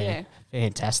 But yeah.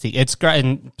 Fantastic. It's great,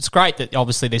 and it's great that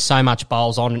obviously there's so much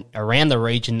bowls on around the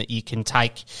region that you can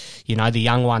take, the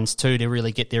young ones too, to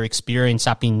really get their experience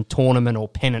up in tournament or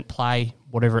pennant play,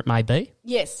 whatever it may be.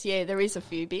 Yes, there is a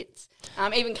few bits.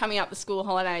 Even coming up the school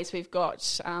holidays, we've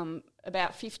got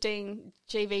about 15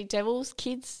 GV Devils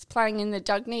kids playing in the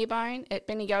Doug Nearbone at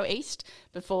Bendigo East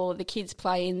before the kids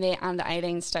play in their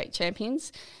under-18 state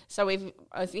champions. So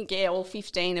all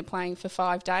 15 are playing for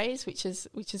 5 days, which is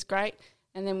great.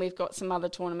 And then we've got some other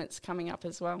tournaments coming up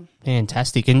as well.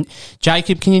 Fantastic. And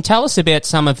Jacob, can you tell us about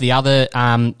some of the other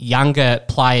younger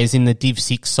players in the Div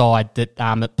 6 side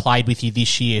that played with you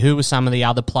this year? Who were some of the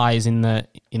other players in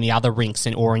the other rinks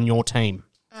or in your team?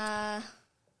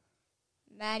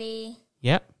 Maddie.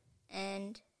 Yep.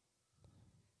 And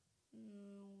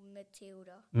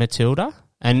Matilda.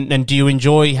 And do you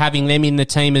enjoy having them in the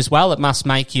team as well? It must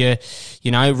make you,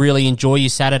 really enjoy your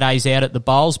Saturdays out at the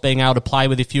bowls, being able to play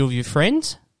with a few of your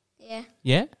friends? Yeah.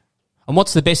 Yeah? And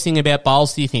what's the best thing about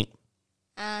bowls, do you think?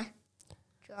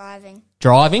 Driving.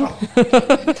 Driving?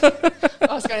 I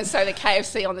was going to say the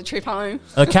KFC on the trip home.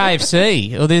 The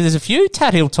KFC. Well, there's a few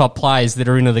Tat Hilltop players that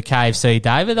are into the KFC,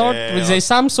 David. Was there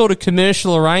some sort of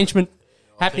commercial arrangement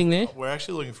happening there? We're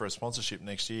actually looking for a sponsorship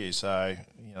next year, so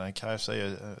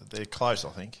KFC they're close, I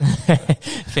think.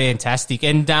 Fantastic.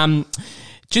 And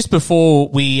just before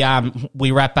we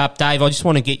wrap up, Dave, I just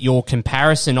want to get your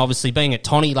comparison. Obviously, being at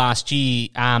Tony last year,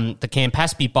 the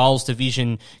Campaspe Bowls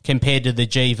division compared to the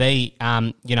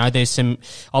GV, there's some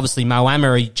obviously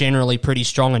Moama are generally pretty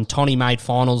strong, and Tony made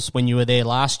finals when you were there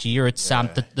last year. It's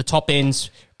the top end's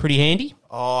pretty handy.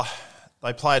 Oh,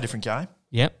 they play a different game.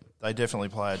 Yep. They definitely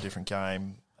play a different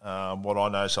game. What I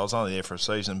know, so I was only there for a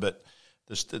season, but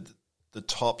the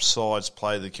top sides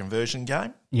play the conversion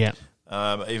game. Yeah.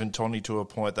 Even Tony, to a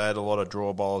point, they had a lot of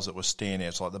draw bowlers that were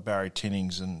standouts, like the Barry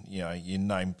Tinnings, and you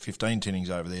name 15 Tinnings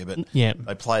over there, but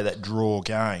they play that draw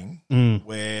game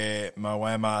where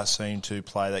Moama seemed to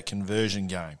play that conversion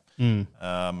game.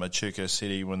 Echuca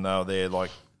City, when they were there,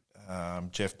 like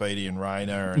Jeff Beattie and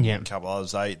Rayner and a couple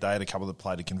others, they had a couple that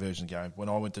played a conversion game. When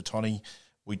I went to Tony,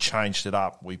 we changed it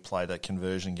up. We played that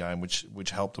conversion game, which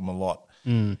helped them a lot.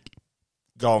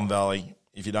 Golden Valley,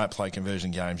 if you don't play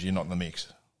conversion games, you're not in the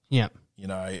mix. Yeah.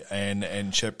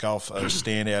 And Shep Golf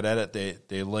stand out at it.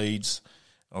 Their leads,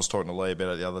 I was talking to Lee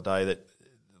about it the other day, that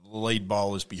the lead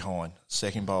bowl is behind,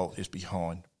 second bowl is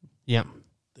behind. Yeah.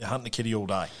 They're hunting the kitty all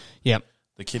day. Yeah.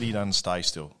 The kitty doesn't stay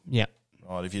still. Yeah.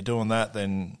 Right. If you're doing that,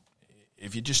 then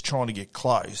if you're just trying to get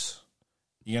close,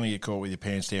 you're going to get caught with your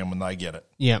pants down when they get it.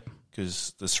 Yeah.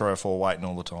 Because there's 3 or 4 waiting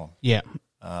all the time. Yeah.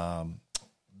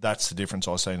 That's the difference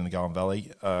I've seen in the Golden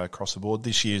Valley across the board.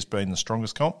 This year's been the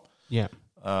strongest comp. Yeah.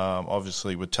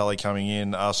 Obviously, with Telly coming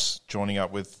in, us joining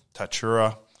up with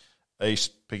Tatura,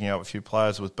 East picking up a few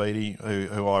players with Beattie,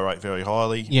 who I rate very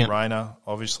highly. Yeah. Rainer,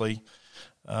 obviously.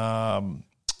 And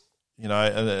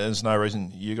there's no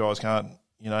reason you guys can't.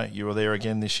 You were there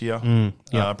again this year.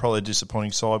 Probably a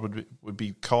disappointing side would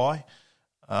be Kai.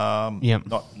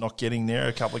 Not getting there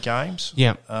a couple of games.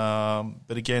 Yeah.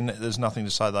 But again, there's nothing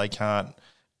to say they can't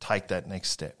take that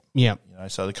next step. Yeah.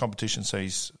 So the competition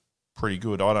sees pretty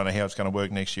good. I don't know how it's going to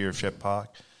work next year if Shep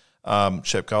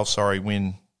Golf,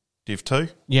 win Div 2.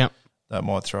 Yeah. That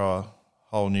might throw a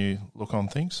whole new look on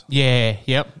things. Yeah,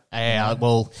 yep.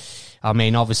 Well, I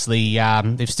mean, obviously,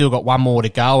 they've still got one more to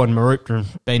go, and Maroopta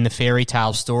being the fairy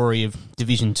tale story of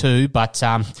Division 2. But,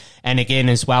 and again,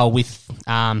 as well, with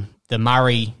the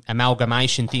Murray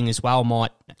amalgamation thing as well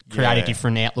might create a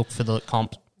different outlook for the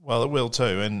comp. Well, it will too.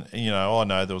 And, I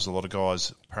know there was a lot of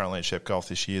guys apparently at Shep Golf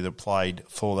this year that played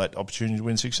for that opportunity to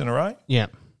win 6 in a row. Yeah.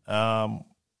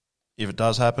 If it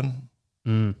does happen,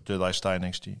 do they stay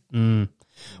next year?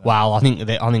 Well, I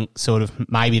think sort of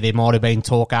maybe there might have been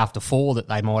talk after 4 that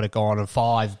they might have gone to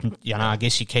 5. I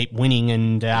guess you keep winning,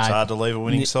 and it's hard to leave a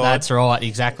winning side. That's right,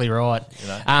 exactly right.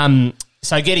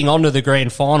 So getting on to the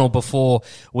grand final before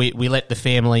we let the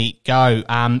family go,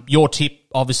 your tip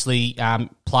obviously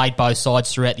played both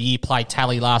sides throughout the year, played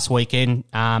Tally last weekend,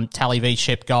 Tally v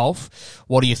Shep Golf.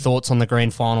 What are your thoughts on the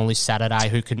grand final this Saturday?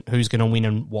 Who's going to win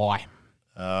and why?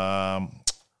 I'm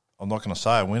not going to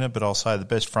say a winner, but I'll say the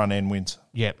best front end wins.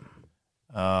 Yep.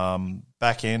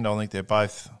 Back end, I think they're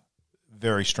both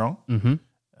very strong. Mm-hmm.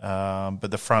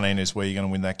 But the front end is where you're going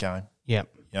to win that game. Yep.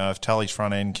 If Tally's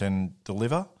front end can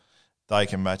deliver, they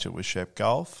can match it with Shep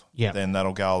Golf. Yep. Then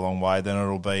that'll go a long way. Then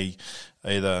it'll be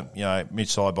either, Mitch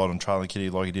Sidebottom trailing Kitty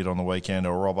like he did on the weekend,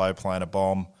 or Robbo playing a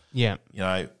bomb. Yeah.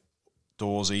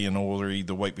 Dawsey and Audrey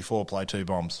the week before play 2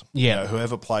 bombs. Yeah.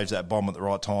 Whoever plays that bomb at the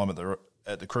right time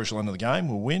at the crucial end of the game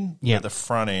will win. Yeah. But the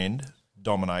front end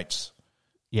dominates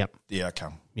the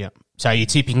outcome. Yep. So you're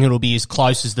tipping it'll be as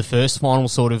close as the first final,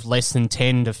 sort of less than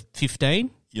 10 to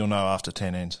 15? You'll know after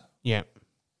 10 ends. Yeah.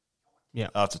 Yeah.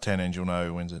 After 10 ends, you'll know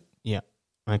who wins it. Yeah.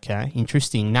 Okay.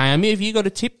 Interesting. Naomi, have you got a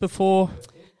tip before?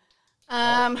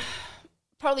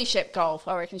 Probably Shep Golf.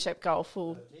 I reckon Shep Golf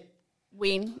will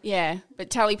win, yeah.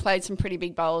 But Tally played some pretty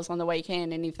big bowls on the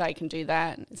weekend, and if they can do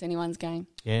that, it's anyone's game.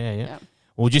 Yeah.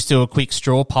 We'll just do a quick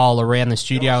straw poll around the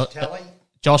studio.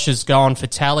 Josh has gone for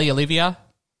Tally. Olivia?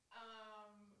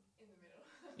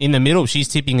 In the middle. She's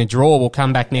tipping a draw. We'll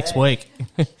come back next week.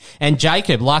 And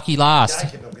Jacob, lucky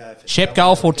last. Shep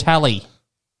Golf or Tally?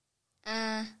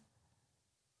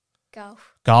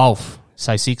 Golf. Golf.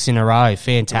 So 6 in a row.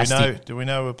 Fantastic. Do we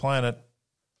know we're playing at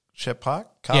Shep Park?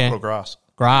 Carpet or grass?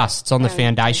 Grass. It's on the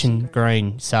foundation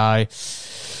green. So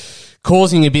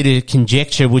causing a bit of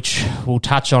conjecture, which we'll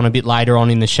touch on a bit later on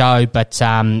in the show. But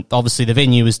obviously the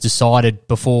venue was decided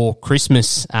before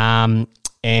Christmas, and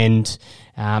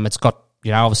it's got,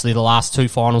 obviously the last 2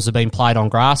 finals have been played on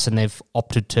grass, and they've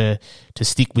opted to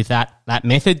stick with that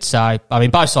method. So,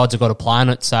 both sides have got to play on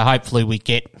it. So hopefully we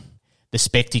get the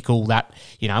spectacle that,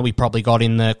 we probably got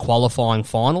in the qualifying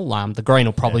final. The green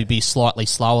will probably be slightly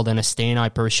slower than a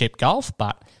Stanhope or a Shep Golf,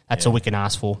 but that's all we can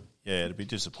ask for. Yeah, it'd be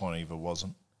disappointing if it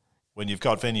wasn't. When you've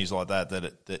got venues like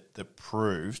that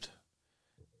proved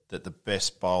that the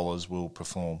best bowlers will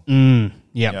perform.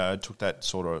 It took that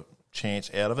sort of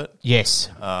chance out of it. Yes.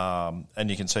 And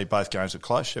you can see both games are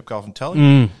close, Shep Golf and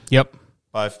Tally. Yep.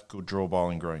 Both good draw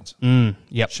bowling greens.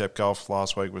 Yep. Shep Golf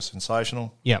last week was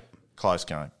sensational. Yep. Close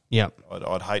game. Yep.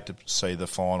 I'd hate to see the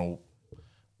final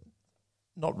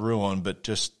not ruined, but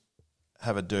just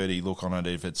have a dirty look on it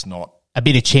if it's not. A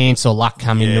bit of chance or luck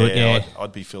come into it, yeah.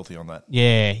 I'd be filthy on that.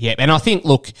 Yeah. And I think,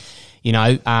 look,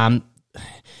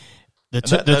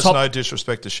 That's no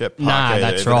disrespect to Shep Park. Nah,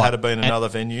 that's if right. It had been another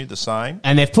venue, the same.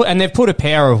 And they've put a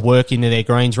power of work into their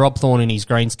greens. Rob Thorne and his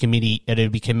greens committee,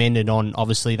 it'd be commended on.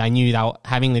 Obviously, they knew they were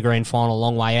having the grand final a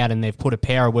long way out, and they've put a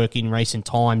power of work in recent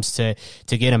times to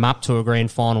get them up to a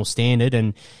grand final standard.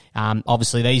 And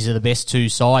obviously, these are the best 2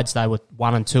 sides. They were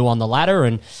 1 and 2 on the ladder,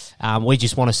 and we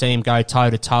just want to see them go toe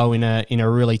to toe in a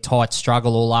really tight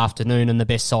struggle all afternoon, and the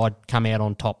best side come out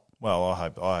on top. Well, I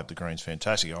hope the green's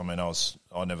fantastic.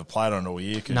 I never played on it all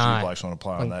year because you blokes want to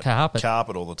play on that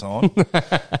carpet all the time,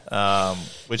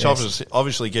 which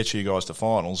obviously gets you guys to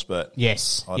finals. But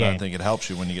yes, I don't think it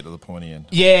helps you when you get to the pointy end.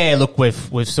 Yeah, look,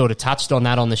 we've sort of touched on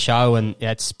that on the show, and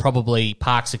it's probably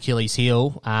Park's Achilles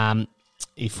heel.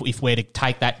 If we're to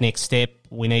take that next step,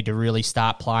 we need to really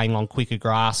start playing on quicker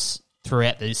grass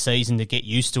throughout the season to get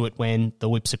used to it when the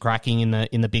whips are cracking in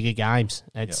the bigger games.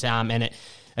 It's and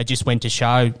it just went to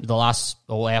show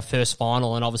our first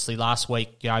final, and obviously last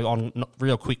week, on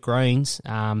real quick greens,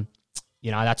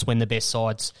 that's when the best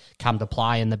sides come to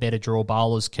play, and the better draw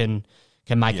bowlers can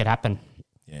make it happen.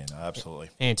 Yeah, no, absolutely.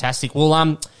 Fantastic.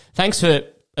 Well, thanks for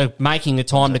making the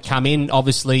time to come in.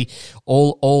 Obviously,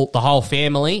 all the whole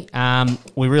family.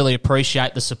 We really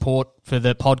appreciate the support for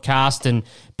the podcast and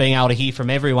being able to hear from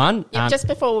everyone. Just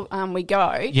before we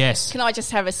go, yes, can I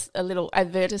just have a little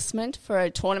advertisement for a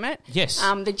tournament? Yes.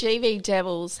 The GV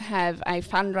Devils have a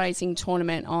fundraising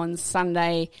tournament on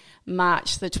Sunday,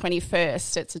 March the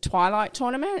 21st. It's a twilight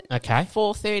tournament. Okay.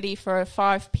 4:30 for a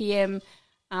 5 p.m.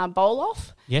 Bowl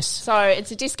off. Yes. So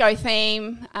it's a disco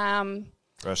theme.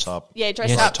 Dress up. Yeah,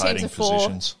 dress up, teams of 4.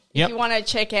 Positions. Yep. If you want to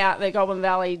check out the Goulburn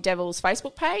Valley Devils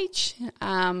Facebook page,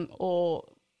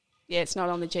 it's not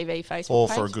on the GV Facebook All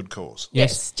page. for a good cause.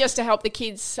 Yes, just to help the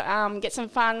kids get some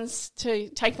funds to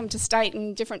take them to state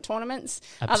and different tournaments.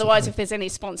 Absolutely. Otherwise, if there's any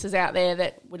sponsors out there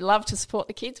that would love to support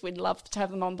the kids, we'd love to have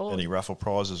them on board. Any raffle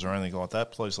prizes or anything like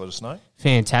that, please let us know.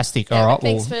 Fantastic. Yeah, all right.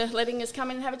 Thanks for letting us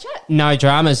come in and have a chat. No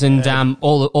dramas, and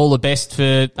all the best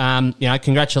for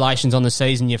congratulations on the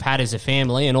season you've had as a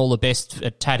family, and all the best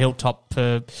at Tad Hilltop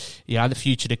for the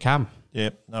future to come.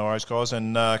 Yeah, no worries, guys.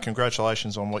 And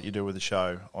congratulations on what you do with the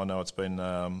show. I know it's been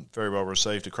very well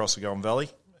received across the Goulburn Valley,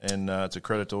 and it's a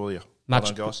credit to all you.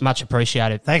 Much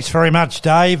appreciated. Thanks very much,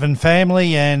 Dave and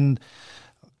family, and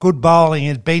good bowling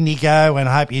at Bendigo, and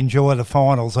I hope you enjoy the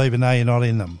finals, even though you're not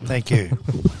in them. Thank you.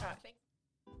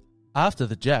 After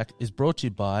the Jack is brought to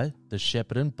you by the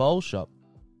Shepparton Bowl Shop.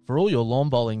 For all your lawn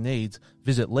bowling needs,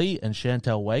 visit Lee and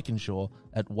Chantal Wakenshaw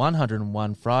at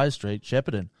 101 Fryers Street,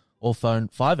 Shepparton, or phone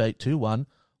 5821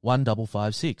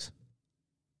 1556.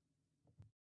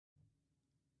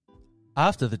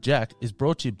 After the Jack is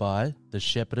brought to you by the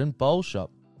Shepparton Bowl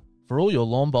Shop. For all your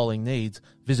lawn bowling needs,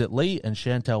 visit Lee and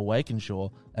Chantal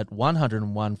Wakenshaw at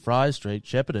 101 Fryers Street,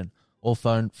 Shepparton, or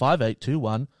phone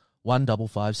 5821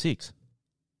 1556.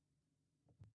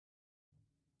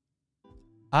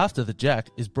 After the Jack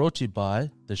is brought to you by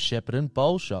the Shepparton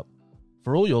Bowl Shop.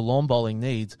 For all your lawn bowling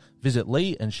needs, visit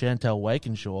Lee and Chantal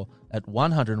Wakenshaw at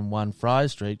 101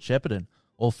 Fryers Street, Shepparton,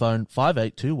 or phone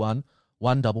 5821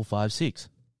 1556.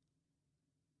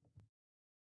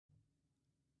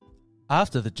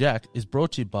 After the Jack is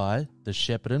brought to you by the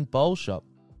Shepparton Bowl Shop.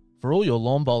 For all your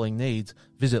lawn bowling needs,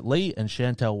 visit Lee and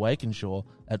Chantal Wakenshaw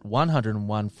at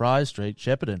 101 Fryers Street,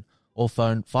 Shepparton, or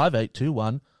phone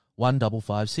 5821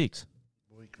 1556.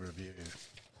 Review.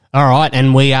 All right,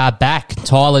 and we are back.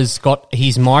 Tyler's got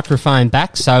his microphone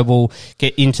back, so we'll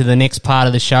get into the next part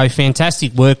of the show.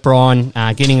 Fantastic work, Brian,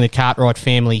 getting the Cartwright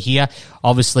family here.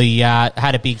 Obviously,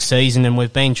 had a big season, and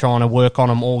we've been trying to work on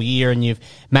them all year, and you've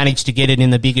managed to get it in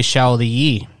the biggest show of the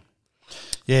year.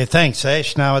 Yeah, thanks,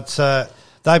 Ash. No, it's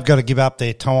they've got to give up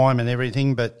their time and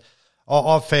everything, but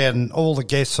I've found all the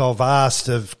guests I've asked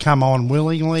have come on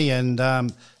willingly, and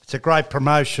it's a great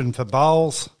promotion for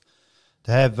bowls.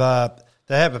 To have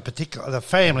a particular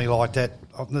family like that.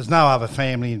 There's no other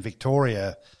family in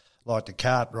Victoria like the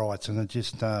Cartwrights, and it's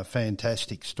just a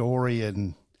fantastic story.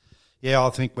 And yeah, I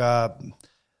think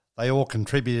they all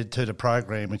contributed to the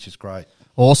program, which is great.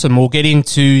 Awesome. We'll get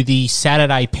into the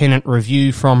Saturday pennant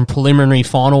review from preliminary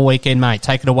final weekend, mate.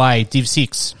 Take it away, Div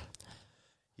 6.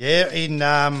 Yeah, in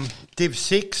Div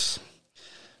 6,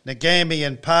 Nagambie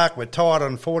and Park were tied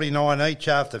on 49 each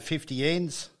after 50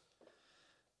 ends.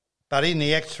 But in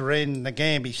the extra end,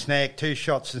 Nagambie snagged 2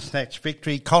 shots and snatched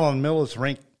victory. Colin Miller's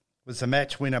rink was the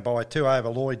match winner by 2 over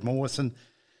Lloyd Mawson.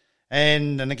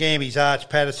 And Nagambie's Arch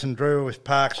Patterson drew with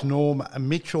Park's Norm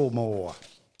Mitchellmore.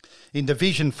 In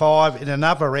Division 5, in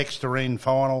another extra end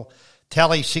final,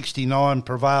 Tally 69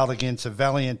 prevailed against a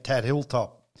valiant Tat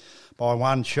Hilltop by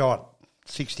 1 shot,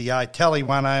 68. Tally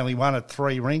won only one of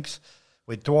 3 rinks,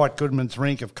 with Dwight Goodman's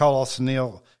rink of Colos,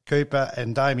 Neil Cooper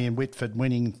and Damien Whitford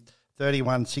winning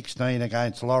 31-16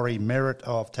 against Laurie Merritt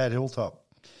of Tat Hilltop.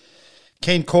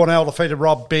 Ken Cornell defeated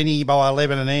Rob Benny by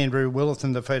 11 and Andrew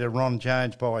Willerton defeated Ron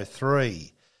Jones by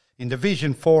 3. In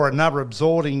Division 4, another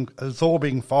absorbing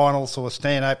final saw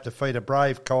Stanhope defeat a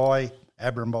brave Kai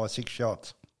Abram by 6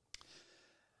 shots.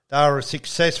 They were a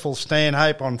successful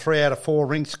Stanhope on 3 out of 4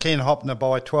 rinks. Ken Hopner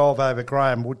by 12 over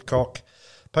Graham Woodcock.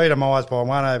 Peter Myers by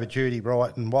 1 over Judy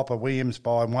Bright and Whopper Williams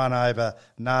by 1 over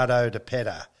Nardo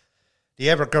DePetta. The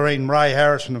evergreen Ray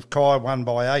Harrison of Kai won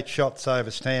by 8 shots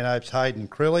over Stanhope's Hayden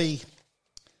Crilly.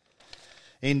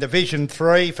 In Division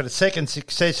 3, for the second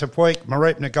successive week,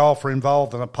 Maribna Golf were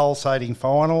involved in a pulsating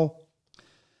final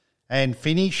and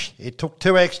finish. It took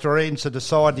 2 extra ends to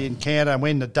decide the encounter, and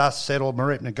when the dust settled,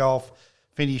 Maribna Golf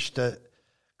finished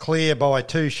clear by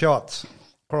 2 shots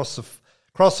across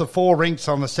the 4 rinks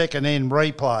on the second end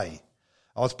replay.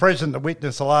 I was present to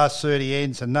witness the last 30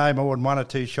 ends, and no more than 1 or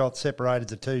 2 shots separated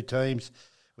the 2 teams,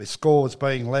 with scores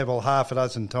being level half a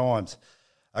dozen times.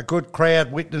 A good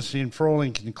crowd witnessed the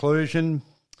enthralling conclusion.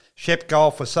 Shep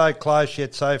Golf was so close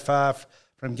yet so far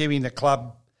from giving the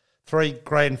club 3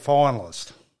 grand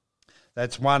finalists.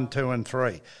 That's 1, 2 and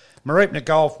 3. Maribna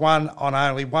Golf won on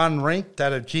only 1 rink,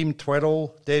 that of Jim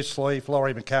Tweddle, Des Sleeve,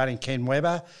 Laurie McCartney and Ken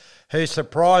Webber, who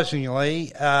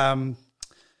surprisingly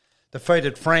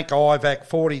defeated Frank Ivac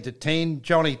 40-10,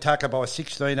 Johnny Tucker by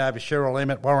 16 over Cheryl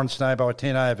Emmett, Warren Snow by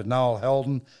 10 over Noel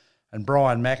Helden, and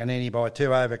Brian McEnany by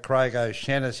 2 over Craig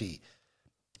O'Shanassy.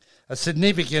 A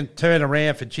significant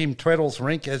turnaround for Jim Tweddle's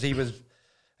rink as he was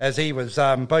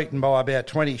beaten by about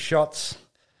 20 shots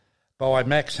by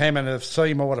Max Hammond of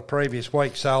Seymour the previous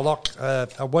week. So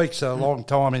a week's a long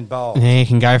time in bowl. Yeah, you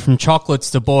can go from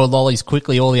chocolates to boiled lollies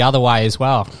quickly, all the other way as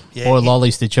well. Yeah, boiled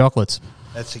lollies to chocolates.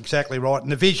 That's exactly right. In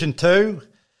Division 2,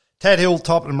 Tat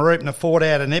Hilltop and Maribna fought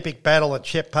out an epic battle at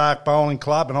Shep Park Bowling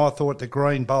Club, and I thought the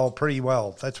Green bowled pretty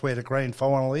well. That's where the grand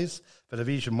final is for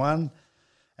Division 1.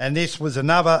 And this was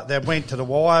another that went to the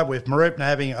wire, with Maribna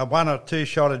having a 1 or 2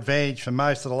 shot advantage for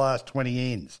most of the last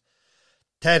 20 ends.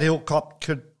 Tad Hilltop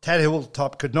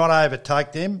could not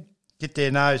overtake them, get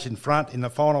their nose in front in the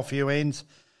final few ends,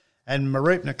 and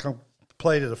Mooroopna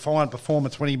completed a fine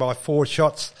performance, winning by 4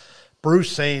 shots.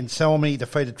 Bruce Anselmi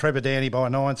defeated Trevor Downey by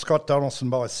 9, Scott Donaldson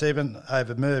by 7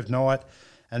 over Merv Knight,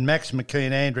 and Max McKee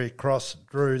and Andrew Cross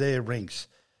drew their rings.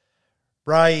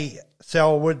 Bray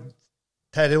Selwood,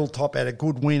 Tad Hilltop had a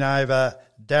good win over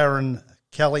Darren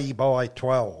Kelly by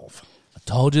 12. I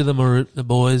told you the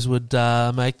boys would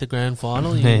make the grand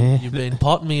final. You've been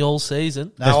potting me all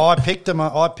season. No, I picked them.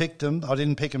 I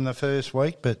didn't pick them the first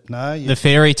week, but no. The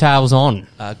fairy tale's on.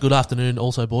 Good afternoon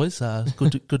also, boys.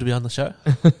 Good to be on the show.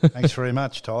 Thanks very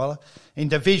much, Tyler. In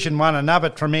Division 1, another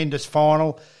tremendous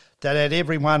final that had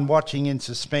everyone watching in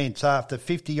suspense after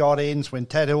 50-odd ends when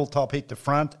Tad Hilltop hit the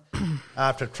front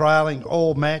after trailing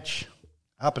all match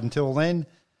up until then.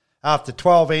 After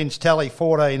 12 ends, tally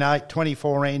 14-8,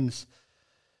 24 ends,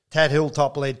 Tad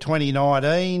Hilltop led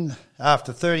 2019.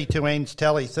 After 32 ends,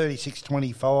 tally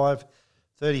 36-25,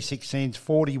 36 ends,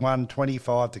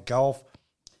 41-25 to Golf,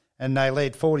 and they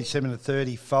led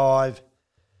 47-35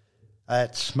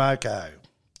 at Smoko.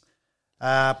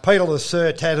 Peter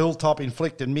Lasser, Tad Hilltop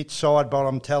inflicted Mitch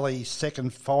Sidebottom Tally's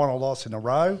second final loss in a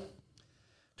row,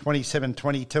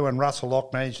 27-22, and Russell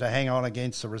Locke managed to hang on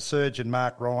against the resurgent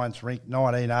Mark Ryan's rink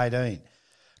 19-18.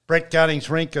 Brett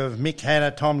Gunning's rink of Mick Hanna,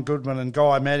 Tom Goodman and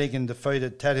Guy Madigan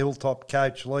defeated Tad Hilltop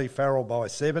coach Lee Farrell by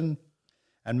 7,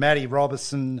 and Matty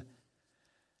Robertson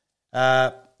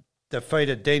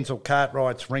defeated Denzel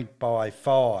Cartwright's rink by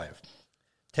 5.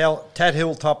 Tad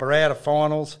Hilltop are out of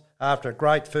finals after a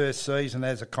great first season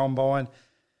as a combine,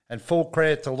 and full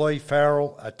credit to Lee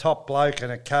Farrell, a top bloke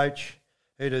and a coach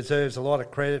who deserves a lot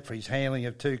of credit for his handling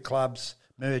of 2 clubs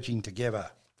merging together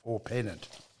for pennant.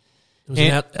 It was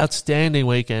an outstanding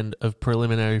weekend of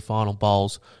preliminary final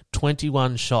bowls.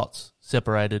 21 shots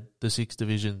separated the 6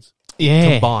 divisions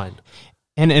combined.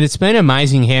 And it's been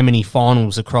amazing how many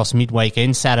finals across midweek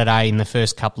and Saturday in the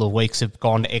first couple of weeks have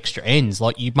gone to extra ends.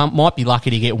 Like, you might be lucky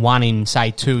to get one in,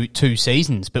 say, two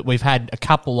seasons, but we've had a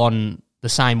couple on the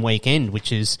same weekend,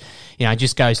 which is,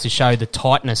 just goes to show the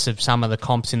tightness of some of the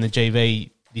comps in the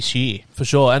GV this year. For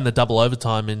sure, and the double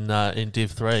overtime in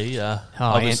Div 3,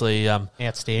 obviously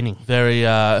outstanding. Very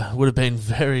would have been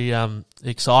very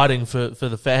exciting for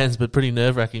the fans, but pretty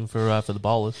nerve-wracking for the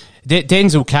bowlers.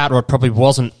 Denzel Cartwright probably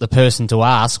wasn't the person to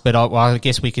ask, but I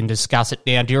guess we can discuss it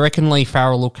now. Do you reckon Lee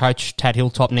Farrell will coach Tad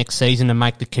Hilltop next season and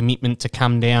make the commitment to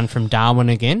come down from Darwin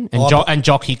again? And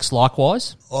Jock Hicks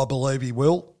likewise? I believe he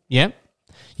will. Yeah.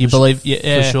 You believe?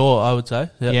 Yeah. For sure, I would say.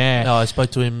 Yep. Yeah. No, I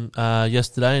spoke to him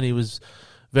yesterday and he was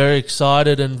very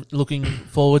excited and looking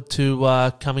forward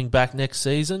to coming back next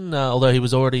season. Although he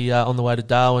was already on the way to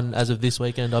Darwin as of this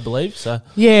weekend, I believe. So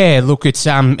yeah, look, it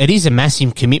is a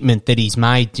massive commitment that he's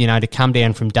made. To come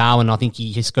down from Darwin. I think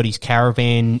he has got his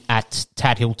caravan at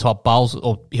Tad Hilltop Bowls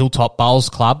or Hilltop Bowls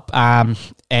Club, and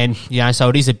so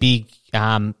it is a big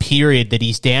period that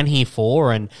he's down here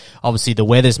for, and obviously the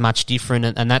weather's much different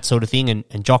and that sort of thing,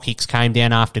 and Jock Hicks came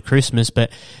down after Christmas,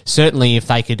 but certainly if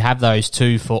they could have those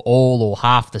 2 for all or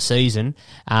half the season,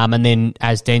 and then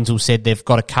as Denzel said, they've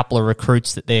got a couple of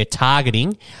recruits that they're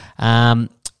targeting,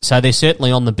 so they're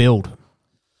certainly on the build.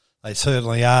 They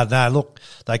certainly are. No, look,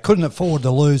 they couldn't afford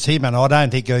to lose him, and I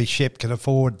don't think East Shep can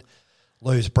afford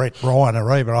lose Brett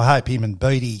Reiner either. I hope him and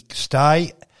Beattie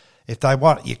stay. If they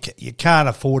want, you can't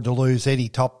afford to lose any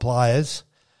top players,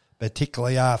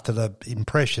 particularly after the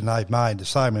impression they've made. The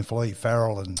same with Lee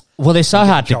Farrell and they're so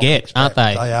hard to get, aren't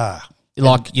they? They are.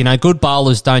 Like, good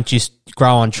bowlers don't just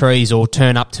grow on trees or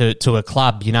turn up to a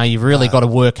club. You've really got to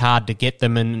work hard to get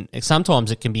them, and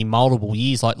sometimes it can be multiple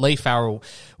years. Like Lee Farrell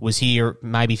was here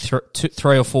maybe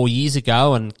 3 or 4 years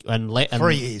ago, and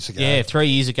 3 years ago. Yeah, 3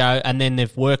 years ago, and then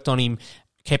they've worked on him,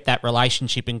 kept that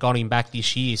relationship and got him back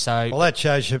this year. So, well, that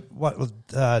shows you what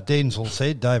Denzel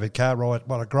said, David Cartwright,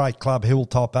 what a great club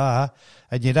Hilltop are,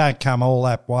 and you don't come all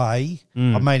that way.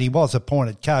 I mean, he was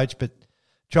appointed coach, but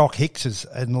Jock Hicks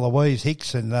and Louise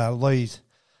Hicks and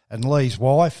Lee's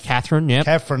wife, Catherine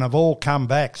have all come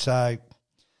back. So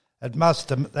it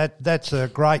must that's a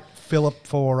great fillip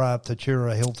for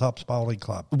Tatura Hilltops Bowling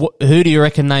Club. Who do you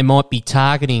reckon they might be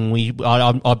targeting?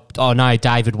 I know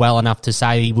David well enough to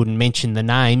say he wouldn't mention the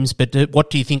names, but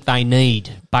what do you think they need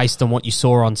based on what you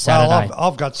saw on Saturday? Well,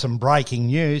 I've got some breaking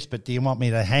news, but do you want me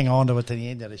to hang on to it to the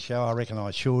end of the show? I reckon I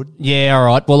should. Yeah, all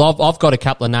right. Well, I've got a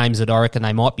couple of names that I reckon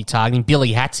they might be targeting.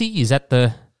 Billy Hatsey, is that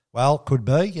the... Well, could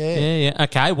be, yeah. Yeah.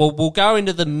 Okay, well, we'll go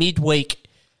into the midweek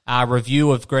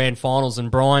review of grand finals,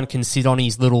 and Brian can sit on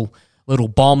his little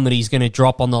bomb that he's going to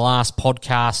drop on the last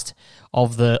podcast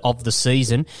of the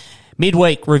season.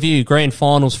 Midweek review, grand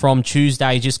finals from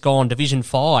Tuesday just gone. Division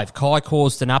 5, Kai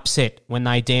caused an upset when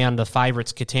they downed the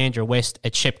favourites Katandra West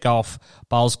at Shep Golf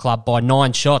Bowls Club by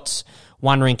 9 shots,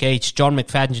 1 rink each. John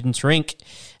McFadden's rink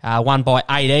won by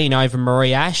 18 over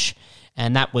Marie Ash,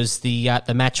 and that was the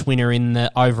match winner in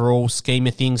the overall scheme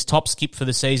of things. Top skip for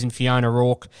the season, Fiona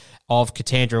Rourke of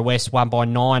Katandra West, won by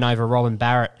 9 over Robin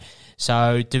Barrett.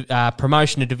 So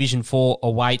promotion to Division 4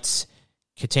 awaits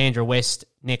Katandra West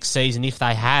next season if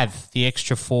they have the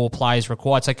extra 4 players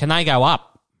required. So can they go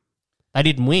up? They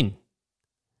didn't win.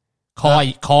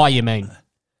 Kai, you mean?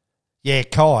 Yeah,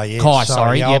 Kai. Yeah. Kai,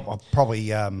 sorry. Yep. I'll probably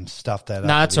stuff that up.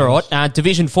 No, that's all right.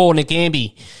 Division 4,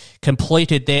 Nagambie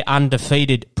completed their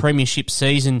undefeated premiership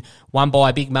season, won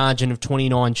by a big margin of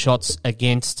 29 shots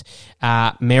against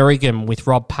Merrigan with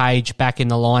Rob Page back in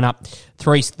the lineup.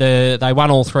 They won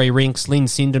all 3 rinks. Lynn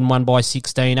Sinden won by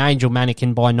 16, Angel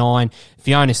Mannequin by 9,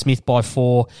 Fiona Smith by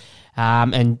 4,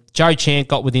 and Joe Chant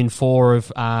got within 4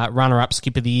 of runner-up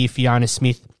skip of the year, Fiona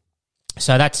Smith.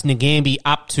 So that's Nagambie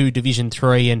up to Division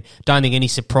 3, and don't think any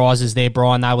surprises there,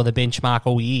 Brian. They were the benchmark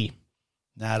all year.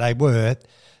 No, they were.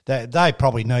 They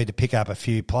probably need to pick up a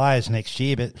few players next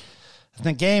year, but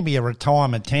Nagambie a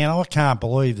retirement town. I can't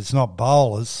believe there's not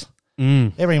bowlers.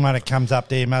 Everyone that comes up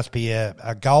there must be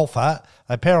a golfer.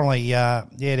 Apparently,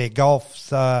 their golf's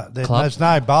there's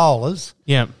no bowlers.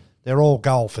 Yeah. They're all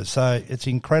golfers, so it's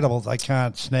incredible they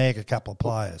can't snag a couple of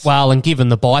players. Well, and given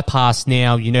the bypass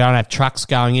now, you don't have trucks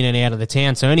going in and out of the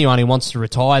town, so anyone who wants to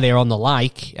retire there on the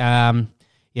lake,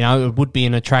 it would be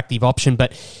an attractive option.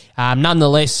 But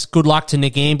nonetheless, good luck to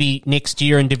Nagambie next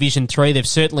year in Division 3. They've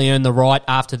certainly earned the right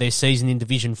after their season in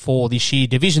Division 4 this year.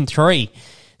 Division 3,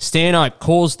 Stanhope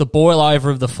caused the boil-over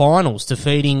of the finals,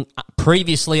 defeating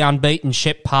previously unbeaten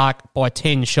Shep Park by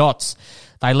 10 shots.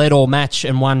 They led all match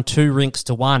and won 2 rinks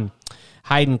to 1.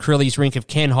 Hayden Crilly's rink of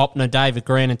Ken Hopner, David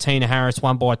Grant and Tina Harris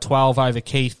won by 12 over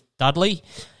Keith Dudley.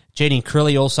 Jenny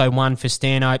Crilly also won for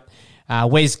Stanhope.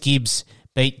 Wes Gibbs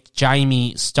beat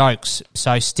Jamie Stokes.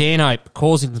 So Stanhope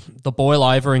causing the boil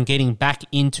over and getting back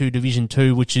into Division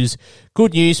 2, which is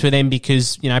good news for them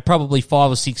because, probably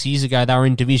 5 or 6 years ago they were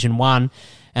in Division 1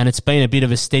 and it's been a bit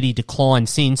of a steady decline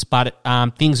since, but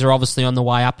things are obviously on the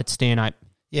way up at Stanhope.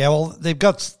 Yeah, well, they've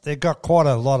got quite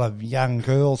a lot of young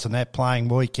girls and that playing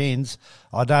weekends.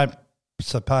 I don't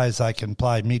suppose they can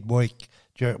play midweek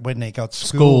when they got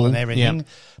school and everything. Yep.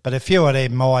 But a few of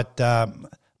them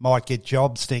might get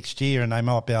jobs next year, and they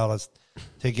might be able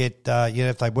to get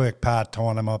if they work part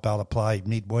time, they might be able to play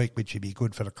midweek, which would be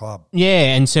good for the club.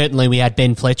 Yeah, and certainly we had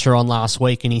Ben Fletcher on last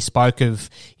week, and he spoke of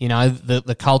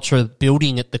the culture of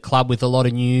building at the club with a lot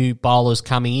of new bowlers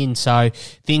coming in. So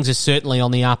things are certainly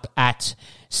on the up at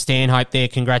Stanhope there.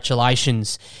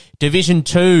 Congratulations. Division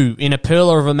 2, in a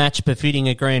pearler of a match befitting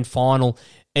a grand final,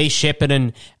 East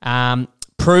Shepparton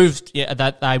proved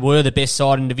that they were the best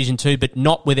side in Division 2, but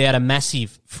not without a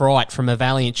massive fright from a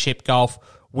valiant Shep Golf,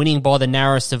 winning by the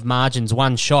narrowest of margins,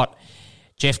 1 shot.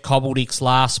 Jeff Cobbledick's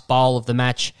last bowl of the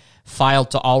match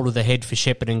failed to alter the head for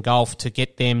Shepparton Golf to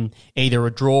get them either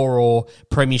a draw or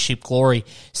premiership glory.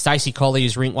 Stacey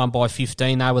Collier's rink won by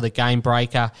 15. They were the game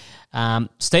breaker.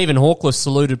 Stephen Hawkless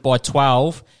saluted by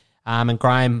 12. And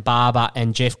Graham Barber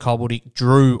and Jeff Cobbledick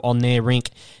drew on their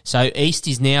rink. So East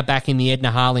is now back in the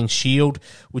Edna Harling Shield,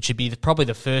 which would be probably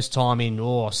the first time in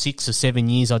 6 or 7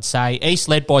 years, I'd say. East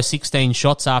led by 16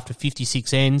 shots after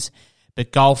 56 ends,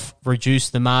 but Golf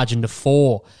reduced the margin to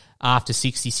 4 after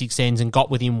 66 ends and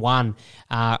got within 1,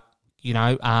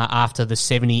 after the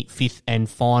 75th and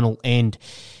final end.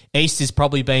 East has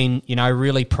probably been,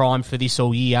 really primed for this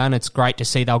all year, and it's great to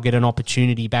see they'll get an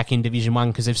opportunity back in Division 1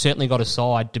 because they've certainly got a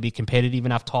side to be competitive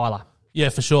enough, Tyler. Yeah,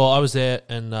 for sure. I was there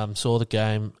and saw the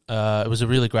game. It was a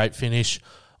really great finish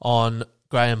on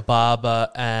Graham Barber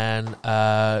and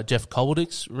Jeff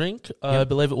Cobbledick's rink, I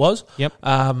believe it was. Yep.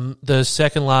 The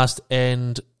second last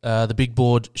end, the big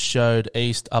board showed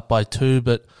East up by 2,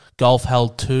 but Golf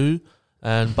held 2,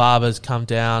 and Barber's come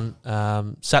down,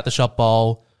 sat the shot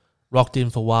bowl, rocked in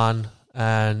for 1,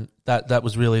 and that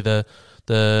was really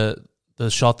the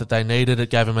shot that they needed. It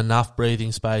gave them enough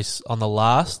breathing space on the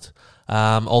last.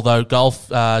 Although Golf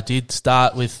did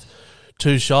start with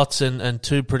 2 shots and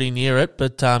 2 pretty near it,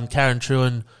 but Karen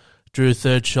Truen drew a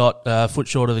third shot, foot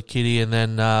short of the kitty, and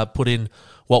then put in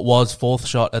what was 4th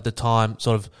shot at the time,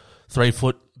 sort of 3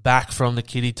 foot back from the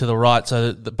kitty to the right,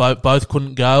 so that both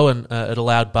couldn't go, and it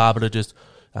allowed Barber to just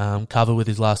cover with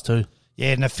his last 2.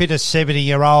 Yeah, and the fittest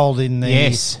 70-year-old in the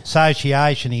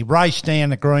association. He raced down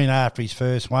the green after his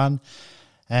first one,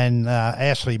 and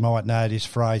Ashley might know this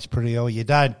phrase pretty well. You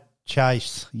don't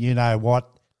chase you-know-what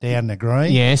down the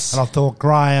green. Yes. And I thought,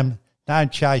 Graham,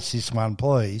 don't chase this one,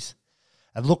 please.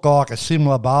 It looked like a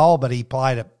similar bowl, but he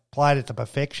played it to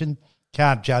perfection.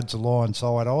 Can't judge the line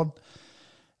side on.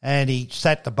 And he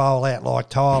sat the bowl out like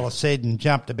Tyler said and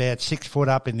jumped about 6 foot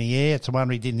up in the air. It's a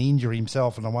wonder he didn't injure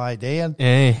himself on the way down.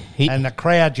 Yeah, and the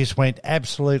crowd just went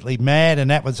absolutely mad, and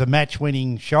that was a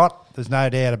match-winning shot. There's no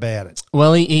doubt about it.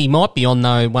 Well, he might be on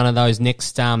one of those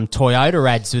next Toyota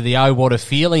ads with the "Oh, what a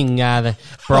feeling,"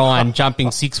 Brian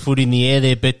jumping 6 foot in the air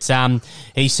there. But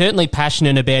he's certainly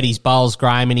passionate about his bowls,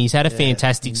 Graham, and he's had a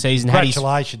fantastic season.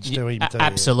 Congratulations to him too.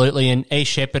 Absolutely, and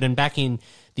East Shepparton back in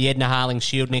the Edna Harling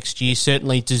Shield next year,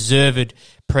 certainly deserved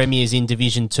premiers in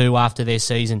Division 2 after their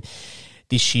season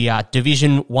this year.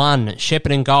 Division 1,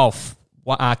 Shepparton Golf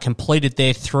completed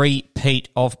their three-peat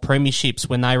of premierships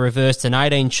when they reversed an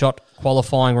 18-shot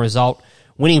qualifying result,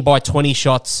 winning by 20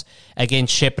 shots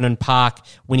against Shepparton Park,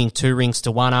 winning 2 rings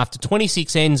to 1. After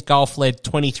 26 ends, Golf led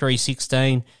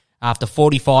 23-16. After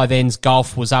 45 ends,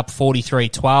 Golf was up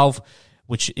 43-12,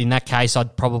 which in that case I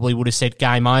probably would have said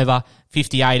game over.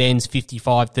 58 ends,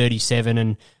 55-37,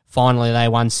 and finally they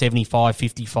won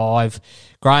 75-55.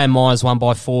 Graham Myers won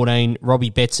by 14,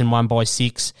 Robbie Betson won by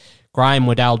 6, Graham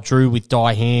Waddell drew with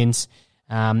Die Hands.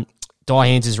 Die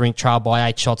Hands is rink trailed by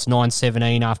 8 shots,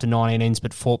 9-17 after 19 ends,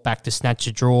 but fought back to snatch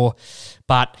a draw.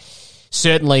 But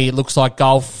certainly it looks like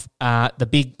Golf, the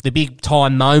big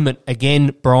time moment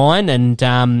again, Brian, and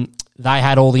they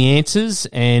had all the answers,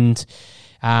 and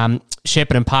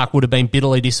Shepparton Park would have been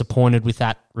bitterly disappointed with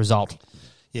that result.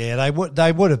 Yeah,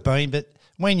 they would have been, but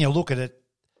when you look at it,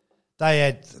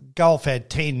 Golf had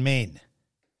 10 men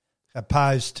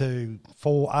opposed to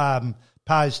four.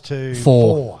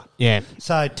 Yeah.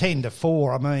 So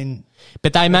 10-4. I mean,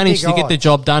 but they managed to get the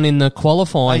job done in the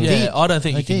qualifying. I don't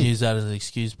think you can use that as an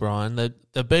excuse, Brian. They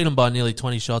beat them by nearly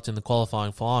 20 shots in the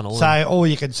qualifying final. So all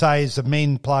you can say is the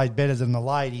men played better than the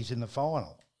ladies in the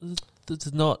final.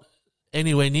 That's not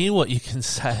anywhere near what you can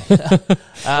say.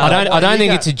 I don't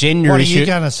think it's a gender issue. What are you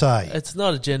going to say? It's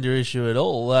not a gender issue at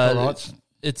all. All right.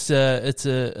 It's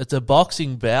a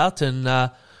boxing bout,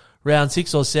 and round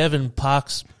 6 or 7,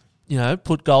 Parks,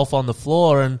 put Golf on the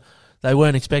floor, and they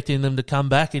weren't expecting them to come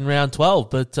back in round 12.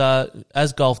 But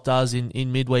as Golf does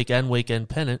in midweek and weekend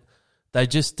pennant, they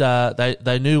just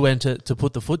they knew when to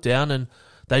put the foot down, and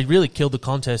they really killed the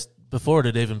contest before it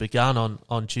had even begun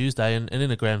on Tuesday, and in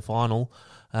a grand final.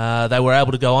 They were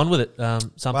able to go on with it.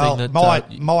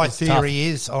 My theory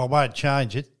is, I won't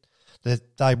change it,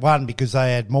 that they won because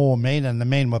they had more men, and the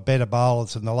men were better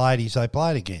bowlers than the ladies they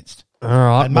played against. All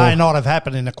right, it may not have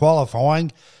happened in the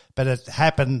qualifying, but it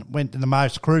went to the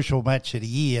most crucial match of the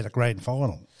year, the grand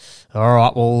final. All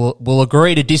right, well, we'll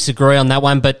agree to disagree on that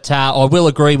one, but I will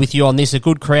agree with you on this. A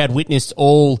good crowd witnessed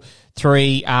all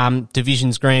three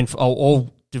divisions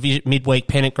midweek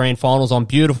pennant grand finals on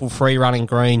beautiful free running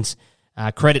greens.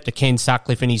 Credit to Ken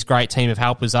Sutcliffe and his great team of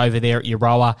helpers over there at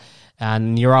Euroa.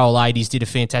 And Euroa ladies did a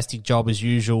fantastic job as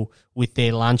usual with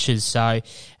their lunches. So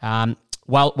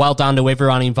well done to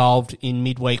everyone involved in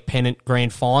midweek pennant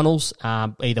grand finals,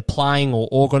 either playing or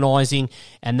organising.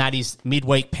 And that is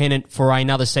midweek pennant for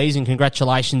another season.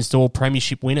 Congratulations to all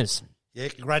premiership winners. Yeah,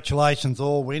 congratulations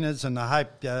all winners. And I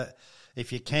hope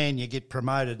if you can, you get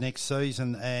promoted next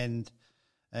season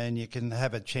and you can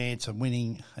have a chance of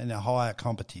winning in a higher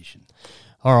competition.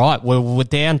 All right, well, we're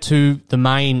down to the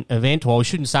main event. Well, we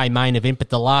shouldn't say main event, but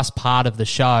the last part of the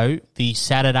show, the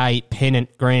Saturday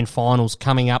Pennant Grand Finals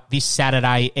coming up this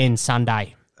Saturday and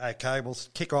Sunday. Okay, we'll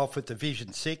kick off with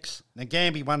Division 6.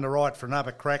 Nagambie won the right for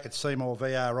another crack at Seymour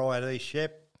VRI at East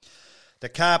Shep. The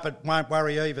carpet won't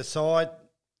worry either side,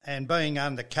 and being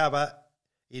undercover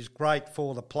is great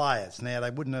for the players. Now, they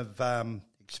wouldn't have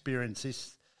experienced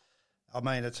this. I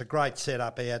mean, it's a great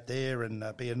setup out there, and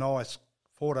be a nice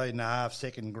 14.5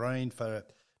 second green for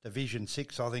Division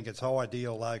 6. I think it's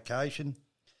ideal location.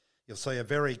 You'll see a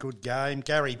very good game.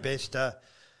 Gary Bester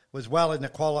went well in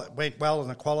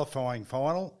the qualifying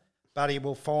final, but he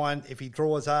will find if he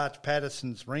draws Arch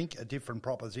Patterson's rink a different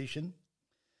proposition.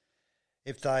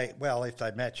 If they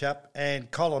match up, and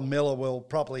Colin Miller will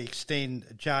probably extend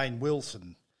Jane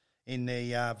Wilson in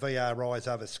the VRI's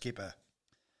other skipper.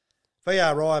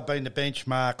 VRI have been the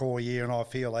benchmark all year, and I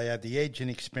feel they have the edge and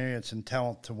experience and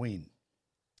talent to win.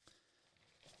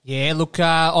 Yeah, look,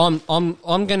 I'm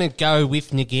going to go with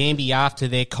Nagambie after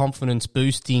their confidence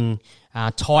boosting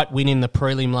tight win in the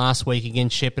prelim last week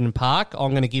against Shepparton Park.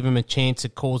 I'm going to give them a chance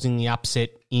at causing the upset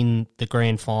in the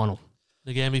grand final.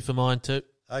 Nagambie for mine too.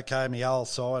 Okay, my old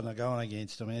side, and I'm going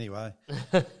against them anyway.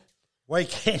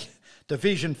 Weekend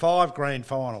Division 5 grand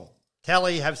final.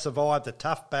 Tally have survived a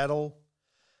tough battle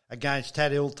against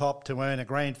Tad Hilltop to earn a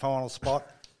grand final spot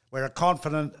where a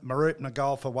confident Mooroopna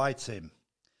Golf awaits them.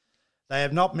 They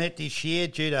have not met this year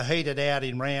due to heated out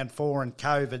in round 4 and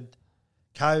COVID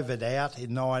out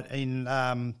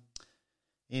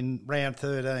in round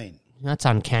 13. That's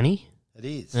uncanny. It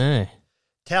is. Yeah.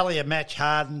 Talia match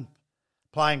hardened,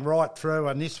 playing right through,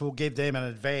 and this will give them an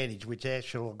advantage, which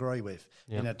Ash will agree with,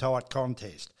 in a tight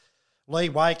contest. Lee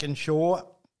Wakenshaw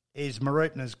is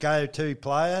Marupna's go-to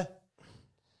player,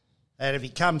 and if he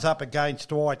comes up against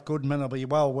Dwight Goodman, it'll be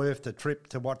well worth the trip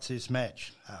to watch this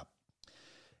match.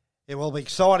 It will be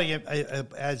exciting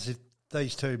as if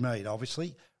these two meet,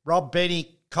 obviously. Rob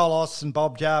Benny, Colos and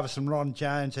Bob Jarvis and Ron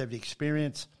Jones have the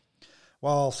experience,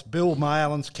 whilst Bill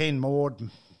Malins, Ken Maud,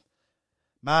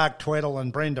 Mark Tweddle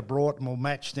and Brenda Broughton will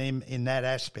match them in that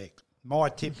aspect. My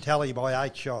tip, Tally by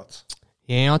 8 shots.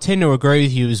 Yeah, I tend to agree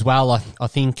with you as well. I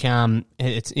think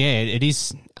it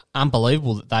is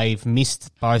unbelievable that they've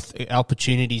missed both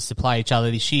opportunities to play each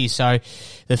other this year. So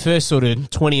the first sort of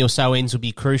 20 or so ends will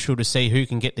be crucial to see who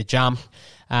can get the jump.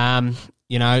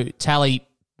 Tally,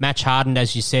 match hardened,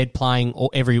 as you said, playing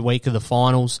every week of the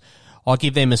finals. I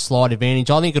give them a slight advantage.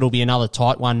 I think it'll be another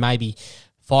tight one, maybe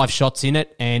 5 shots in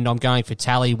it, and I'm going for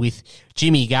Tally with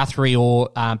Jimmy Guthrie or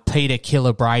Peter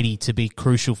Killer Brady to be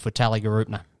crucial for Tally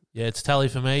Garupna. Yeah, it's Tally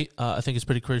for me. I think it's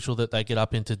pretty crucial that they get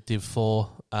up into Div 4,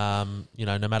 no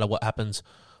matter what happens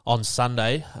on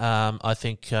Sunday. I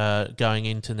think going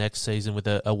into next season with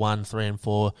a 1, 3 and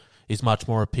 4 is much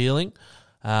more appealing,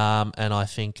 and I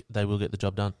think they will get the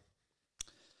job done.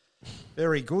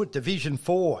 Very good. Division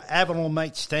 4, Avenel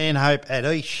meets Stanhope at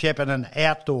East Shepparton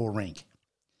Outdoor Rink.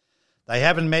 They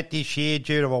haven't met this year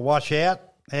due to a washout.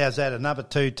 How's that? Another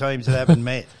 2 teams that haven't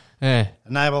met. Yeah.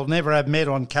 And they will never have met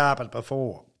on carpet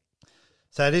before.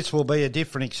 So this will be a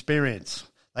different experience.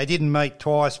 They didn't meet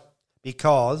twice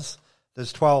because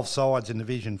there's 12 sides in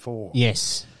Division 4.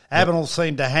 Yes. Avenel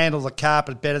seemed to handle the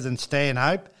carpet better than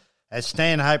Stanhope, as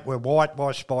Stanhope were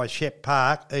whitewashed by Shep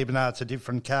Park, even though it's a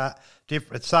different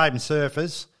same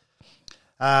surface,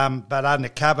 but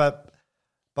undercover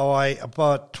by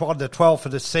the 12th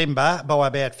of December by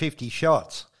about 50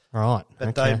 shots. Right.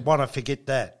 But they want to forget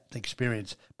that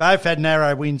experience. Both had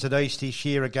narrow wins at East this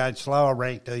year against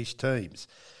lower-ranked East teams.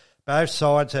 Both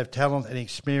sides have talent and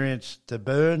experience to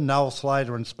burn. Noel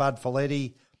Slater and Spud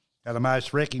Folletti are the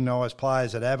most recognised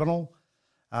players at Avenel.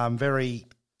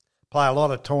 Play a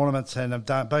lot of tournaments and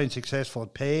have been successful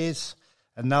at pairs,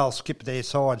 and Noel skipped their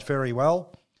sides very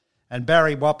well. And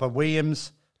Barry Whopper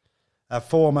Williams, a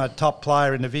former top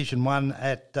player in Division 1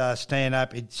 at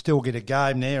Stanhope, he'd still get a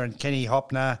game there, and Kenny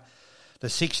Hopner, the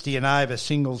 60 and over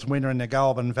singles winner in the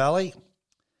Goulburn Valley.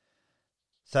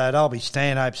 So they'll be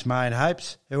Stanhope's main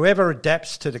hopes. Whoever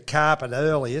adapts to the carpet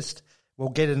earliest will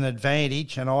get an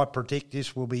advantage, and I predict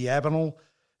this will be Avenel,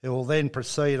 who will then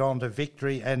proceed on to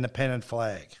victory and the pennant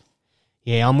flag.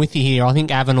 Yeah, I'm with you here. I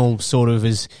think Avenel sort of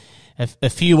is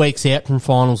a few weeks out from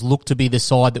finals, looked to be the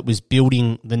side that was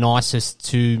building the nicest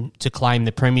to claim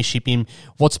the premiership in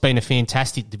what's been a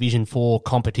fantastic Division 4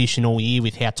 competition all year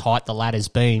with how tight the ladder's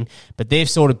been. But they've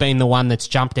sort of been the one that's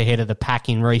jumped ahead of the pack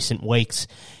in recent weeks,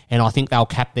 and I think they'll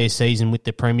cap their season with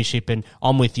the premiership. And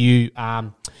I'm with you.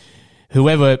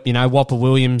 Whoever, Whopper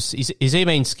Williams, is he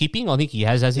been skipping? I think he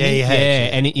has, hasn't he? Yeah, he has.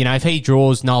 Yeah, and, if he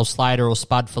draws Noel Slater or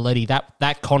Spud Folletti,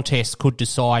 that contest could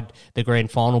decide the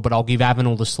grand final, but I'll give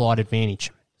Avenel the slight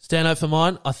advantage. Stanhope for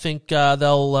mine. I think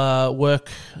they'll work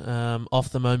off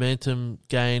the momentum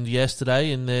gained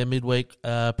yesterday in their midweek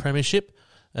premiership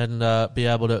and be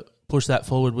able to push that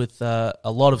forward with a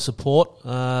lot of support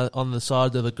on the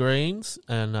side of the greens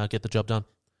and get the job done.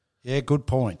 Yeah, good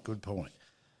point.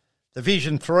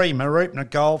 Division 3, Marupna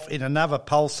Golf, in another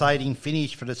pulsating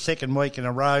finish for the second week in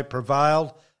a row,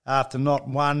 prevailed after not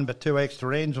 1 but 2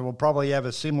 extra ends, and will probably have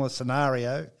a similar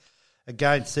scenario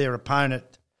against their opponent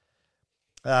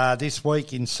this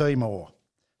week in Seymour.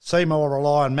 Seymour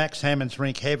rely on Max Hammond's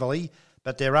rink heavily,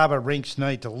 but their other rinks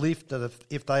need to lift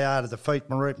if they are to defeat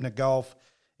Marupna Golf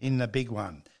in the big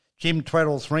one. Jim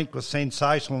Tweddle's rink was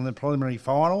sensational in the preliminary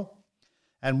final,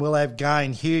 and will have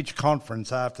gained huge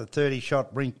confidence after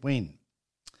 30-shot rink win.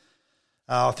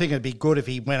 I think it'd be good if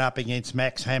he went up against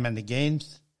Max Hammond again.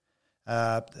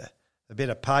 A bit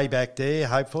of payback there,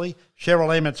 hopefully.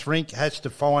 Cheryl Emmett's rink has to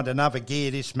find another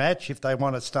gear this match if they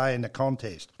want to stay in the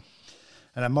contest.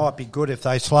 And it might be good if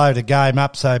they slow the game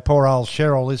up so poor old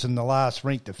Cheryl isn't the last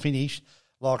rink to finish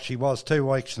like she was 2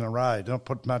 weeks in a row. Don't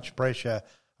put much pressure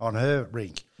on her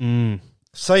rink.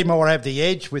 Seymour have the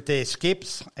edge with their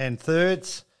skips and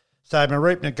thirds, so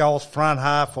Marupna Golf's front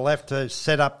half will have to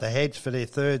set up the heads for their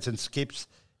thirds and skips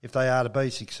if they are to be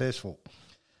successful.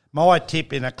 My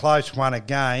tip in a close one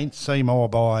again, Seymour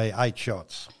by 8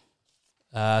 shots.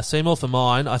 Seymour for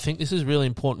mine. I think this is really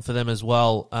important for them as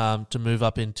well to move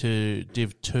up into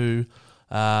Div 2.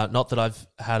 Not that I've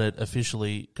had it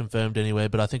officially confirmed anywhere,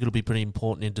 but I think it'll be pretty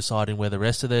important in deciding where the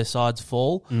rest of their sides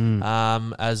fall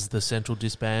as the central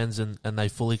disbands and they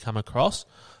fully come across.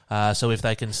 So if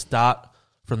they can start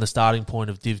from the starting point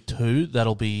of Div 2,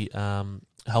 that'll be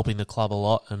helping the club a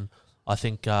lot. And I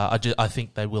think I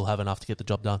think they will have enough to get the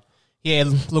job done. Yeah,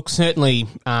 look, certainly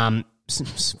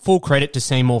full credit to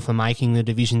Seymour for making the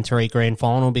Division 3 grand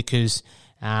final because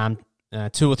 2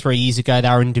 or 3 years ago they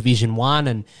were in Division 1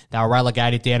 and they were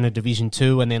relegated down to Division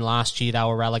 2, and then last year they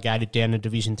were relegated down to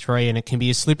Division 3, and it can be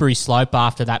a slippery slope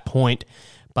after that point.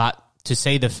 But to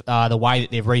see the way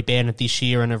that they've rebounded this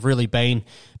year and have really been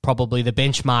probably the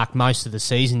benchmark most of the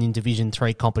season in Division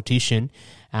 3 competition,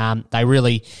 they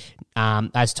really,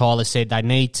 as Tyler said, they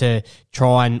need to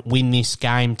try and win this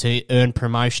game to earn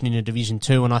promotion into Division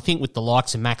 2. And I think with the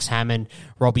likes of Max Hammond,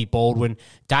 Robbie Baldwin,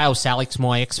 Dale Salik's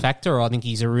my X-Factor. I think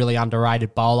he's a really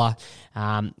underrated bowler.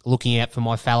 Looking out for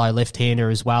my fellow left-hander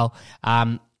as well.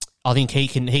 I think he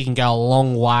can go a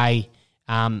long way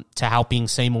to helping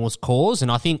Seymour's cause.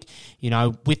 And I think,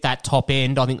 with that top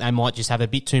end, I think they might just have a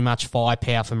bit too much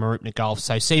firepower for Mooroopna Golf.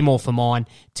 So Seymour for mine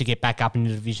to get back up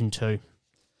into Division 2.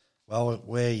 Well,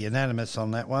 we're unanimous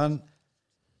on that one.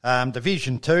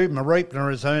 Division 2, Mooroopna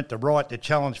has earned the right to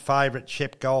challenge favourite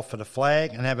Shep Golf for the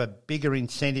flag and have a bigger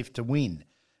incentive to win,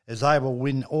 as they will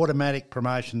win automatic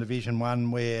promotion Division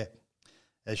 1, where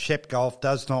Shep Golf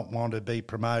does not want to be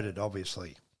promoted,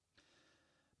 obviously.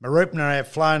 Mooroopna have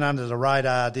flown under the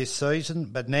radar this season,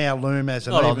 but now loom as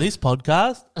an... Not on this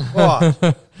podcast.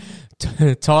 What?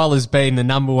 Tyler's been the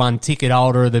number one ticket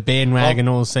holder of the bandwagon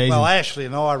all season. Well, Ashley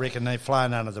and I reckon they've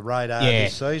flown under the radar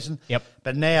this season. Yep.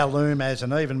 But now loom as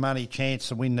an even money chance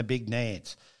to win the Big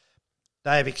Nance.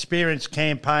 They have experienced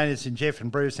campaigners in Jeff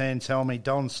and Bruce Anselmi,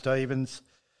 Don Stevens,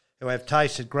 who have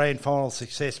tasted grand final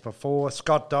success before.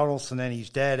 Scott Donaldson and his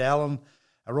dad, Alan,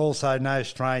 are also no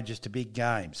strangers to big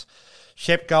games.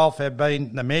 Shep Golf have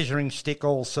been the measuring stick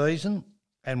all season,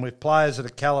 and with players of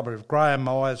the calibre of Graham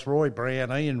Myers, Roy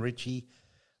Brown, Ian Ritchie,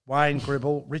 Wayne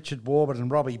Gribble, Richard Warburton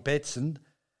and Robbie Betson,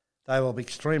 they will be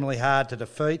extremely hard to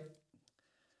defeat.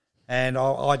 And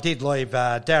I did leave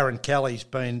Darren Kelly's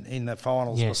been in the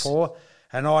finals before,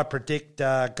 and I predict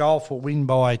Golf will win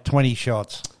by 20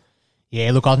 shots.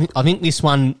 Yeah, look, I think this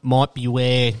one might be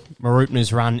where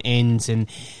Mooroopna's run ends, and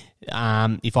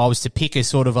if I was to pick a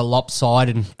sort of a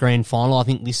lopsided grand final, I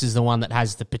think this is the one that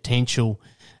has the potential.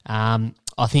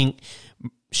 I think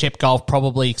Shep Golf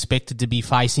probably expected to be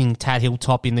facing Tat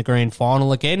Hilltop in the grand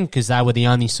final again because they were the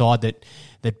only side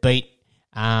that beat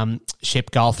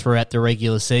Shep Golf throughout the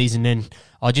regular season. And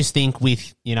I just think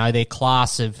with, their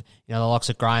class of, the likes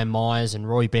of Graham Myers and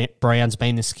Roy Brown's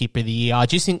been the skipper of the year, I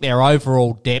just think their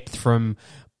overall depth from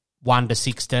 1 to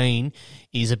 16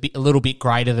 is a little bit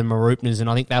greater than Mooroopna's, and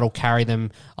I think that'll carry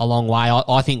them a long way.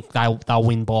 I think they'll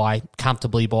win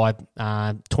comfortably by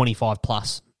 25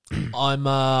 plus. I'm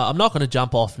not going to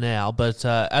jump off now, but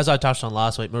as I touched on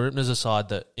last week, Mooroopna's a side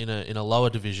that in a lower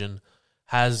division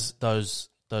has those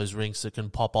rinks that can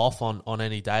pop off on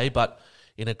any day, but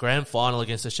in a grand final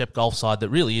against a Shep Golf side that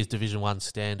really is Division 1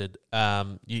 standard,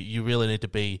 you really need to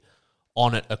be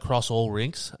on it across all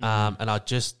rinks, and I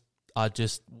just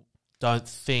don't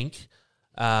think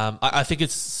I think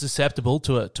it's susceptible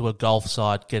to a golf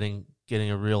side getting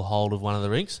a real hold of one of the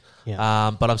rinks.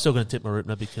 Yeah. But I'm still going to tip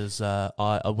Mooroopna because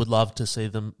I would love to see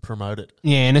them promoted.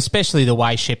 Yeah, and especially the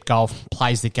way Shep Golf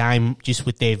plays the game, just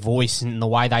with their voice and the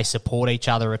way they support each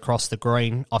other across the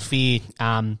green. I fear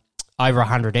over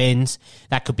 100 ends,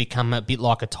 that could become a bit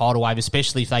like a tidal wave,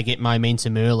 especially if they get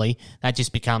momentum early. That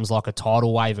just becomes like a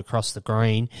tidal wave across the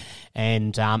green,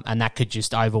 and that could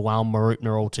just overwhelm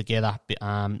Mooroopna altogether.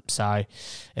 So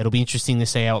it'll be interesting to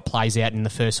see how it plays out in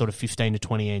the first sort of 15 to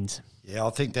 20 ends. Yeah,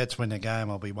 I think that's when the game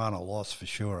will be won or lost for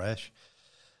sure, Ash.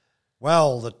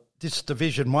 Well, this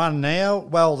Division 1 now,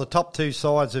 the top two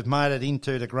sides have made it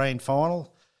into the grand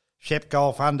final. Shep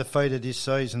Golf undefeated this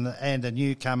season, and the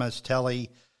newcomers Tally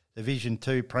Division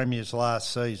 2 premiers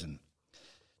last season.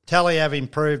 Tally have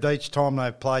improved each time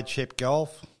they've played Shep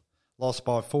Golf, lost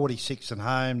by 46 at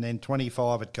home, then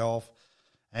 25 at Golf,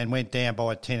 and went down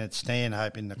by 10 at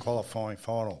Stanhope in the qualifying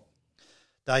final.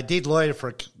 They did lead for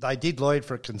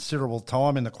a considerable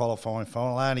time in the qualifying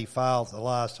final, only failed the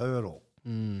last hurdle.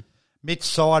 Mitch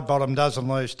Sidebottom doesn't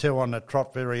lose two on the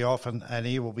trot very often, and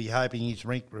he will be hoping his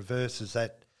rink reverses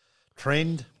that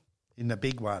trend in the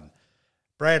big one.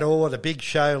 Brad Orr, the big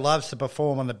show, loves to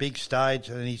perform on the big stage,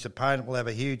 and his opponent will have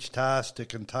a huge task to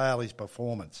curtail his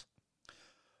performance.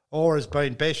 Orr has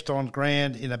been best on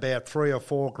ground in about 3 or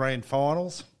 4 grand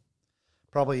finals,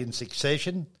 probably in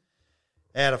succession.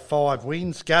 Out of 5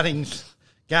 wins,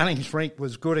 Gunnings Rink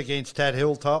was good against Tad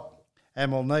Hilltop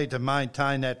and will need to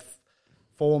maintain that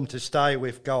form to stay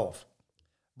with golf.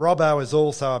 Robbo is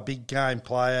also a big game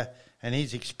player and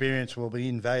his experience will be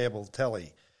invaluable to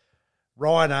Telly.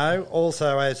 Rhino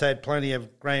also has had plenty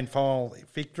of grand final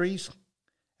victories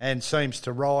and seems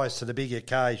to rise to the big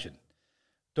occasion.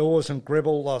 Dawes and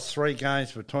Gribble lost 3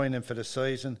 games between them for the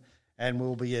season and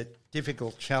will be a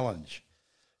difficult challenge.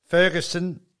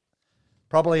 Ferguson,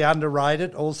 probably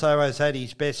underrated, also has had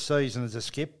his best season as a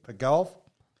skip for golf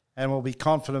and will be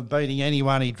confident of beating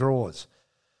anyone he draws.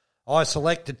 I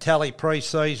selected Tally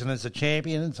pre-season as the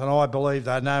champions and I believe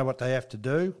they know what they have to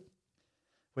do.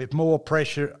 With more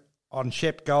pressure on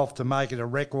Shep Golf to make it a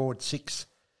record 6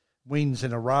 wins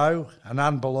in a row, an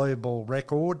unbelievable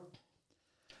record.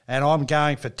 And I'm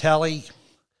going for Tally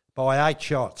by 8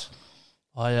 shots.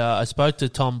 I spoke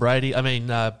to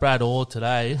Brad Orr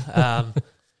today,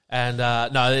 and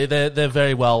no, they're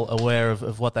very well aware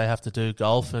of what they have to do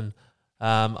golf, and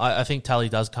I think Tally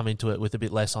does come into it with a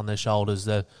bit less on their shoulders.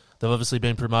 They've obviously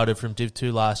been promoted from Div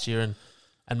 2 last year,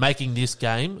 and making this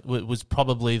game was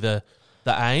probably the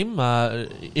aim,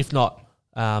 if not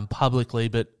publicly,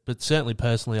 but certainly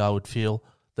personally, I would feel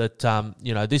that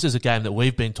this is a game that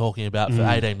we've been talking about for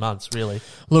 18 months, really.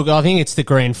 Look, I think it's the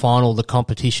grand final the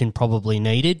competition probably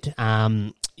needed.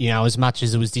 As much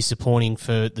as it was disappointing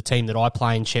for the team that I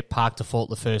play in Shep Park to fall at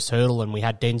the first hurdle, and we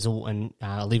had Denzel and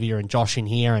Olivia and Josh in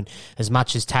here, and as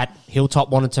much as Tat Hilltop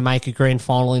wanted to make a grand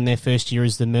final in their first year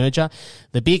as the merger,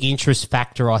 the big interest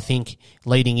factor, I think,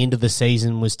 leading into the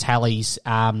season was Tally's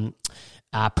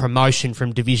promotion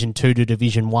from Division 2 to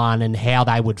Division 1 and how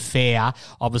they would fare,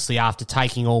 obviously after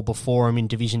taking all before them in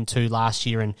Division 2 last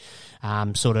year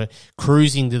and sort of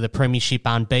cruising to the premiership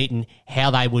unbeaten,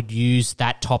 how they would use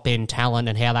that top-end talent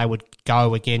and how they would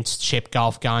go against Shep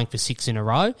Golf going for 6 in a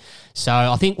row. So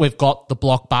I think we've got the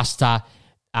blockbuster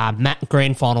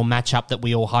grand final matchup that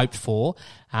we all hoped for.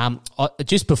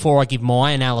 Just before I give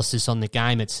my analysis on the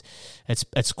game, it's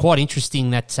quite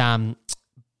interesting that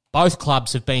both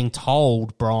clubs have been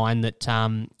told, Brian, that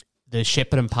the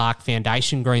Shepparton Park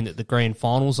Foundation Green that the grand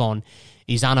final's on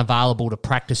is unavailable to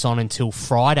practice on until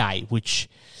Friday, which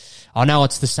I know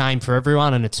it's the same for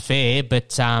everyone and it's fair,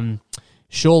 but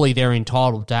surely they're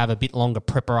entitled to have a bit longer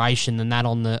preparation than that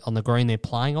on the green they're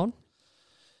playing on.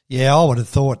 Yeah, I would have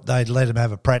thought they'd let them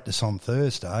have a practice on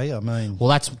Thursday. Well,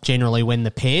 that's generally when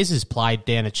the pairs is played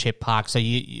down at Shep Park, so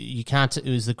you can't.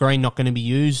 Is the green not going to be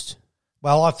used?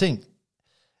 Well, I think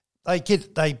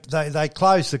they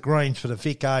close the greens for the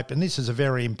Vic Open. This is a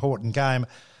very important game.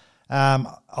 I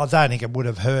don't think it would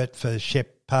have hurt for Shep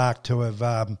Park to have,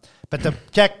 but the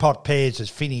jackpot pairs is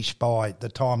finished by the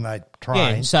time they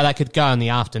train. Yeah, so they could go in the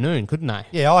afternoon, couldn't they?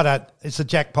 Yeah, Is the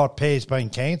jackpot pairs been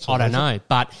cancelled? I don't know,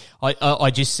 but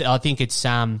I think it's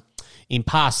in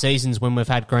past seasons when we've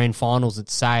had grand finals that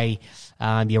say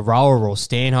your Rower or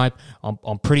Stanhope,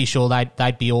 I'm pretty sure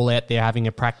they'd be all out there having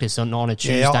a practice on a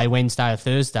Tuesday, Wednesday or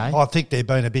Thursday. I think they've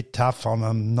been a bit tough on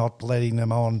them, not letting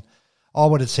them on. I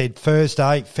would have said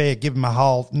Thursday, fair, give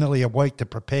them nearly a week to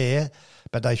prepare,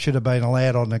 but they should have been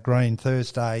allowed on the green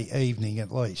Thursday evening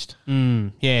at least.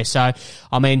 Yeah, so,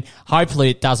 hopefully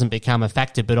it doesn't become a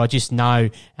factor, but I just know,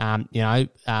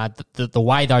 the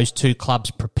way those two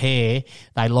clubs prepare,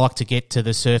 they like to get to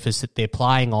the surface that they're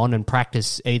playing on and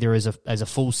practice either as a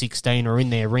full 16 or in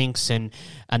their rinks and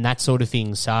that sort of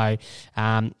thing. So,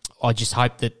 I just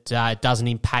hope that it doesn't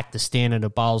impact the standard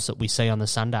of bowls that we see on the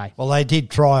Sunday. Well, they did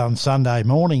try on Sunday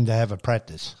morning to have a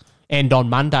practice. And on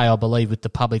Monday, I believe, with the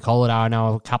public holiday, I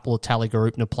know a couple of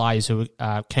Tallygaroopna players who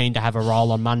are keen to have a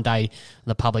role on Monday,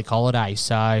 the public holiday.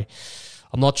 So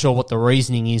I'm not sure what the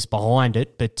reasoning is behind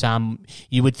it, but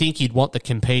you would think you'd want the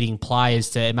competing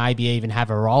players to maybe even have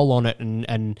a role on it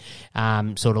and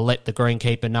sort of let the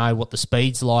greenkeeper know what the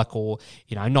speed's like, or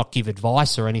not give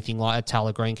advice or anything like that. Tell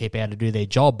the greenkeeper how to do their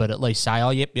job, but at least say,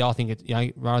 I think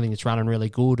it's running really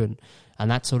good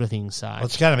and that sort of thing. So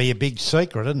it's going to be a big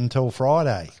secret until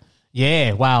Friday.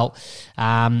 Yeah, well,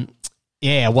 hopefully,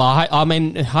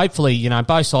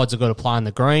 both sides have got to play on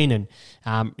the green, and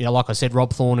like I said,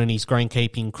 Rob Thorne and his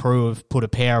greenkeeping crew have put a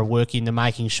power of work into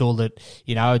making sure that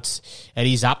it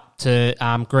is up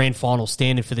to grand final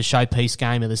standard for the showpiece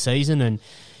game of the season, and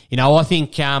I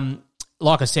think.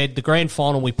 Like I said, the grand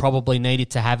final we probably needed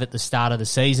to have at the start of the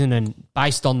season, and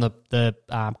based on the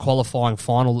qualifying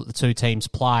final that the two teams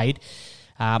played,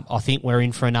 I think we're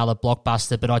in for another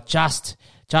blockbuster. But I just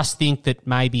think that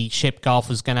maybe Shep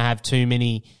Golf is going to have too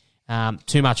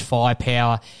much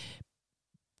firepower,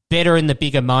 better in the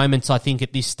bigger moments, I think,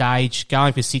 at this stage,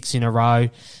 going for 6 in a row.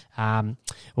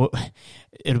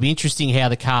 It'll be interesting how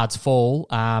the cards fall.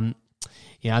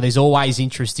 There's always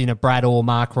interest in a Brad or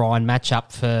Mark Ryan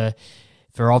matchup for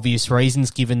obvious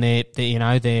reasons, given they're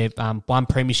won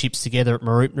premierships together at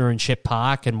Mooroopna and Shep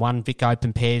Park and won Vic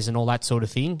Open pairs and all that sort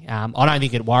of thing. I don't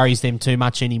think it worries them too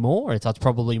much anymore. It's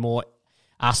probably more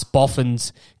us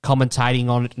boffins commentating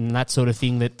on it and that sort of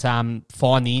thing that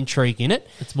find the intrigue in it.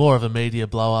 It's more of a media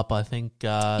blow-up, I think, these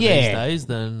days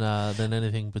than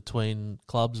anything between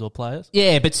clubs or players.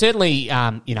 Yeah, but certainly,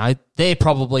 they're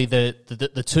probably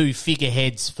the two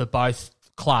figureheads for both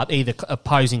either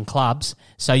opposing clubs.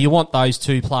 So you want those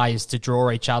two players to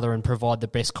draw each other and provide the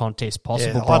best contest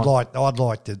possible. Yeah, I'd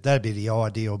like to. That'd be the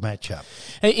ideal matchup.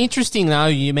 Interesting though,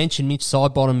 you mentioned Mitch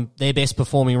Sidebottom, their best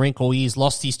performing rink all year's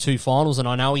lost his 2 finals, and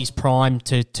I know he's primed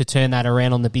to turn that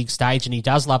around on the big stage, and he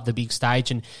does love the big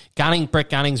stage. And Brett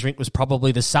Gunning's rink was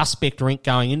probably the suspect rink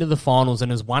going into the finals,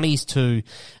 and has won his 2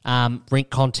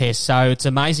 rink contests. So it's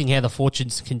amazing how the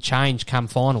fortunes can change come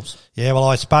finals. Yeah, well,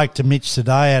 I spoke to Mitch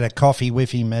today, had a coffee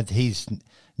with him at his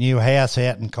new house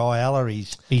out in Kyalla.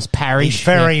 He's parish. He's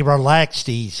very relaxed.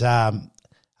 He's, I'll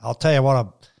tell you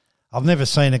what, I've never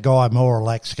seen a guy more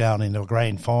relaxed going into a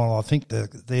grand final. I think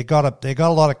they got a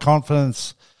lot of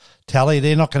confidence. Tally,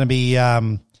 they're not going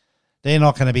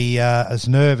to be as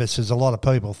nervous as a lot of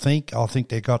people think. I think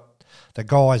they've got the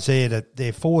guys there that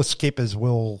their 4 skippers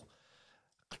will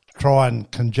try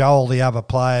and cajole the other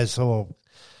players or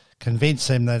convince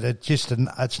them that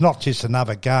it's not just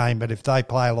another game, but if they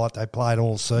play like they played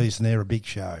all season, they're a big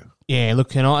show. Yeah,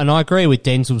 look, and I agree with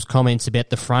Denzel's comments about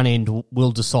the front end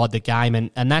will decide the game,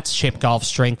 and that's Shep Golf's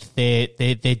strength, their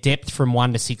depth from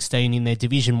 1 to 16 in their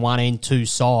Division 1 and 2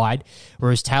 side,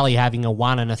 whereas Tally having a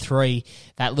 1 and a 3,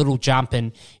 that little jump,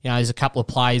 and there's a couple of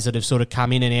players that have sort of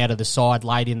come in and out of the side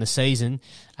late in the season,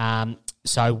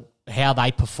 so how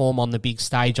they perform on the big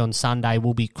stage on Sunday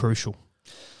will be crucial.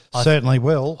 Certainly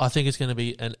will. I think it's going to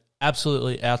be an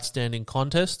absolutely outstanding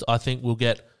contest. I think we'll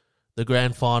get the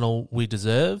grand final we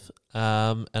deserve,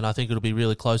 and I think it'll be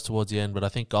really close towards the end, but I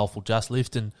think golf will just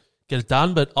lift and get it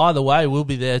done. But either way, we'll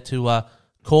be there to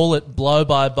call it blow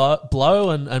by blow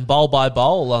and bowl by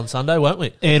bowl on Sunday, won't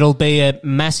we? It'll be a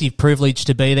massive privilege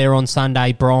to be there on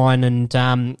Sunday, Brian, and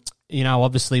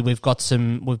obviously we've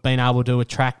been able to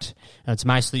attract, and it's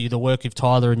mostly the work of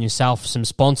Tyler and yourself, some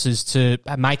sponsors to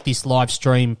make this live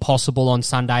stream possible on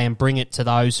Sunday and bring it to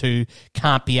those who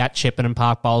can't be at Shepparton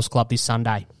Park Bowls Club this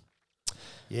Sunday.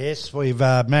 Yes, we've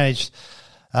managed.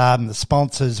 The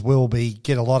sponsors will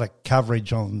get a lot of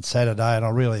coverage on Saturday, and I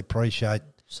really appreciate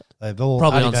they've all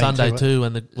probably on Sunday too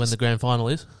when the grand final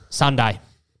is Sunday.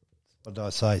 What did I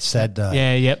say? Saturday.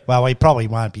 Yeah, yep. Well, we probably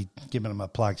won't be giving them a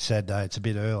plug Saturday. It's a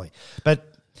bit early, but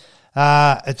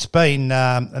it's been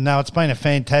a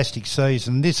fantastic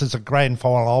season. This is a grand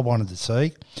final I wanted to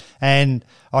see, and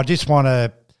I just want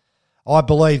to. I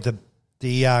believe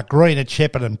the green at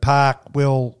Shepparton Park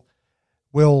will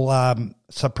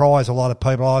surprise a lot of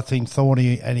people. I think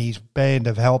Thorny and his band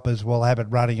of helpers will have it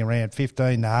running around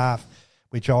 15.5,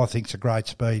 which I think is a great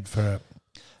speed for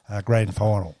a grand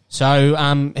final. So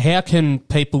how can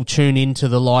people tune into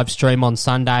the live stream on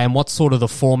Sunday, and what's sort of the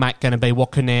format going to be?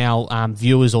 What can our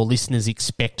viewers or listeners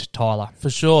expect, Tyler? For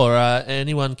sure.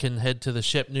 Anyone can head to the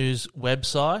Shep News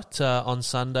website on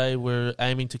Sunday. We're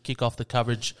aiming to kick off the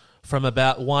coverage from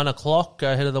about 1 o'clock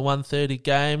ahead of the 1:30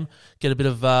 game. Get a bit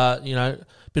of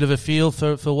a feel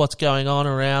for what's going on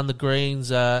around the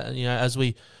greens. As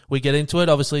we get into it.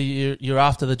 Obviously, you're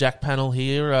after the Jack panel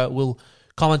here. We'll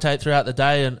commentate throughout the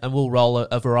day, and we'll roll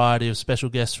a variety of special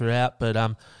guests throughout. But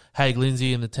Haig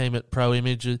Lindsay and the team at Pro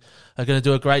Image are going to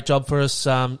do a great job for us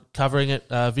covering it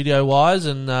video wise,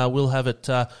 and we'll have it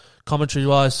commentary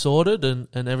wise sorted, and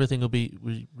everything will be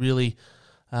really.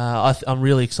 I'm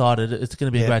really excited. It's going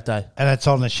to be a great day. And it's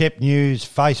on the Shep News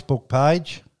Facebook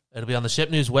page. It'll be on the Shep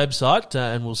News website,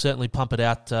 and we'll certainly pump it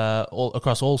out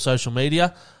across all social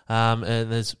media.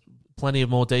 And there's plenty of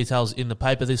more details in the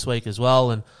paper this week as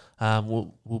well. And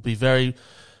we'll be very,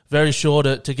 very sure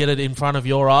to get it in front of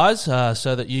your eyes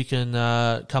so that you can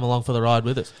come along for the ride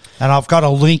with us. And I've got a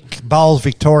link. Bowls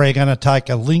Victoria are going to take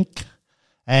a link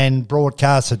and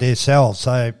broadcast it themselves.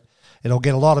 So it'll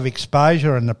get a lot of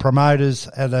exposure, and the promoters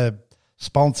and the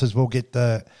sponsors will get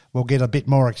a bit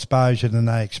more exposure than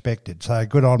they expected. So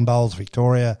good on Bowls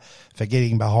Victoria for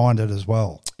getting behind it as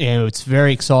well. Yeah, it's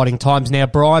very exciting times now.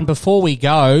 Brian, before we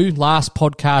go, last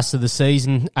podcast of the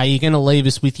season, are you going to leave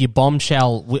us with your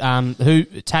bombshell?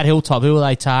 Tad Hilltop, who are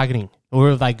they targeting? Or who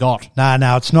have they got?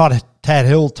 No, it's not Tad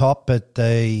Hilltop, but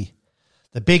the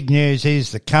big news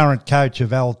is the current coach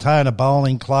of Altona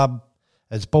Bowling Club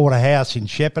has bought a house in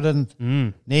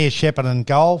Shepparton, near Shepparton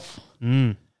Golf,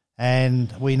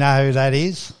 and we know who that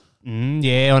is.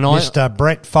 Yeah, and Mr.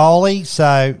 Brett Foley,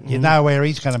 so you know where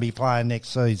he's going to be playing next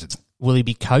season. Will he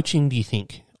be coaching, do you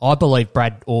think? I believe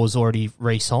Brad Orr's already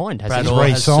re-signed. Brad Orr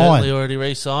has certainly already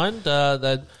re-signed.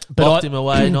 They locked him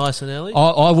away nice and early.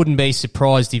 I wouldn't be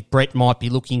surprised if Brett might be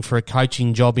looking for a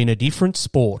coaching job in a different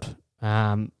sport.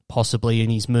 Possibly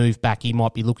in his move back, he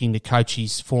might be looking to coach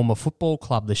his former football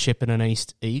club, the Shepparton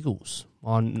East Eagles.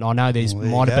 I know might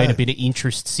have been a bit of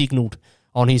interest signalled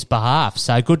on his behalf.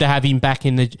 So good to have him back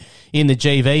in the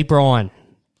GV, Brian.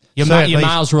 Your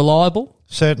mail's reliable?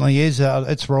 Certainly is.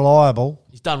 It's reliable.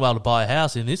 He's done well to buy a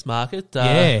house in this market.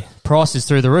 Yeah, prices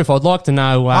through the roof. I'd like to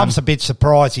know... I'm a bit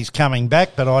surprised he's coming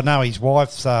back, but I know his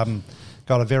wife's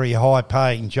got a very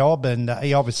high-paying job, and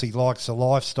he obviously likes the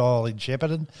lifestyle in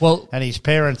Shepparton. Well, and his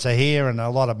parents are here and a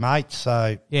lot of mates,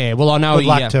 so yeah. Well, I know good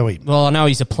luck to him. Well, I know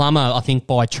he's a plumber, I think,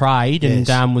 by trade,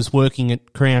 and was working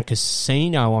at Crown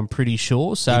Casino, I'm pretty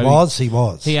sure. So he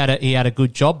was. He had a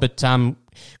good job, but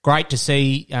great to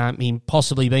see him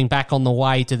possibly being back on the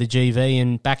way to the GV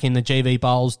and back in the GV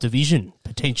Bowls division,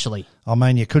 potentially. I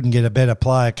mean, you couldn't get a better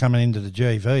player coming into the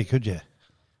GV, could you?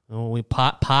 Well,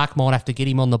 Park might have to get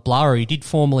him on the blower. He did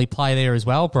formerly play there as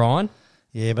well, Brian.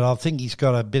 Yeah, but I think he's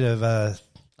got a bit of a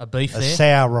beef there.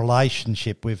 Sour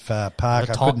relationship with Park. I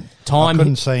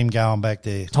couldn't see him going back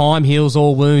there. Time heals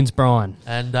all wounds, Brian.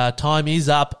 And time is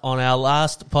up on our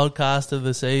last podcast of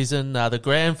the season, the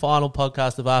grand final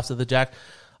podcast of After the Jack.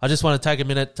 I just want to take a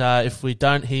minute, if we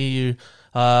don't hear you,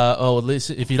 or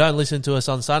listen, if you don't listen to us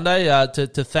on Sunday, to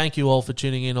thank you all for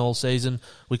tuning in all season.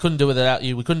 We couldn't do it without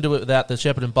you. We couldn't do it without the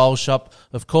Shepparton Bowl Shop,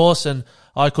 of course, and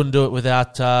I couldn't do it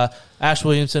without Ash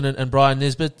Williamson and Brian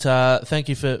Nisbet. Thank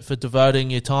you for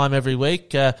devoting your time every week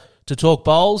to talk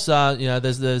bowls.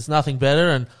 There's nothing better,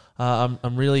 and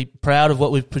I'm really proud of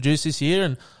what we've produced this year,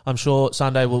 and I'm sure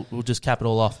Sunday we'll just cap it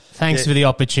all off. Thanks for the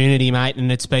opportunity, mate,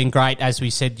 and it's been great. As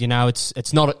we said,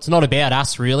 it's not about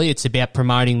us really. It's about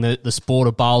promoting the sport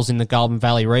of bowls in the Golden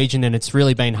Valley region, and it's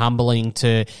really been humbling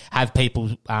to have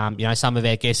people, some of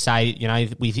our guests say,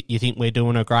 you think we're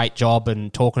doing a great job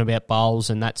and talking about bowls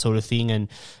and that sort of thing, and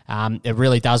it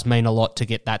really does mean a lot to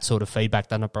get that sort of feedback,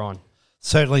 doesn't it, Brian?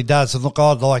 Certainly does. And look,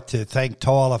 I'd like to thank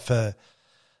Tyler for.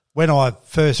 When I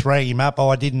first rang him up, I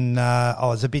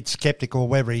was a bit sceptical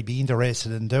whether he'd be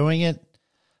interested in doing it.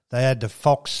 They had the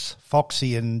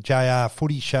Foxy and JR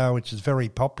Footy Show, which is very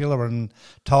popular, and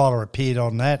Tyler appeared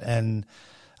on that, and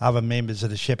other members of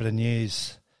the Shepparton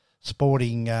News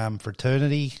sporting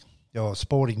fraternity or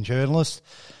sporting journalist.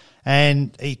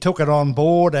 And he took it on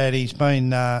board, and he's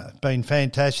been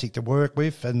fantastic to work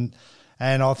with. And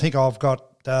I think I've got...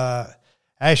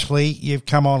 Ashley, you've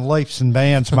come on leaps and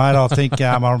bounds, mate. I think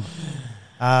done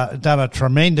a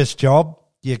tremendous job.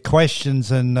 Your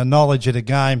questions and the knowledge of the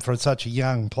game for such a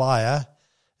young player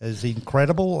is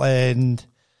incredible, and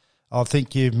I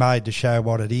think you've made the show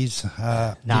what it is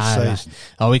this season.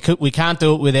 Oh, we can't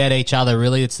do it without each other,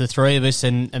 really. It's the three of us,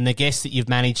 and the guests that you've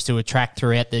managed to attract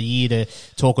throughout the year to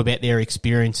talk about their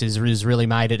experiences has really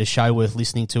made it a show worth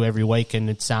listening to every week,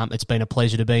 and it's been a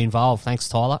pleasure to be involved. Thanks,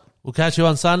 Tyler. We'll catch you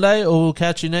on Sunday, or we'll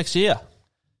catch you next year.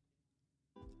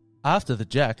 After the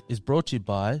Jack is brought to you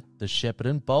by the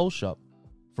Shepparton Bowl Shop.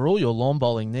 For all your lawn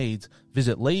bowling needs,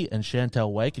 visit Lee and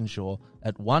Chantel Wakenshaw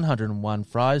at 101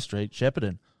 Fry Street,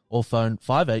 Shepparton, or phone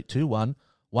 5821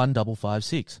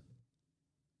 1556.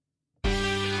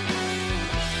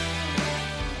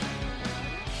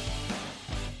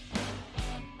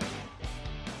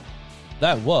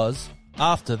 That was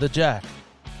After the Jack,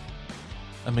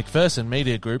 a McPherson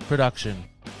Media Group production.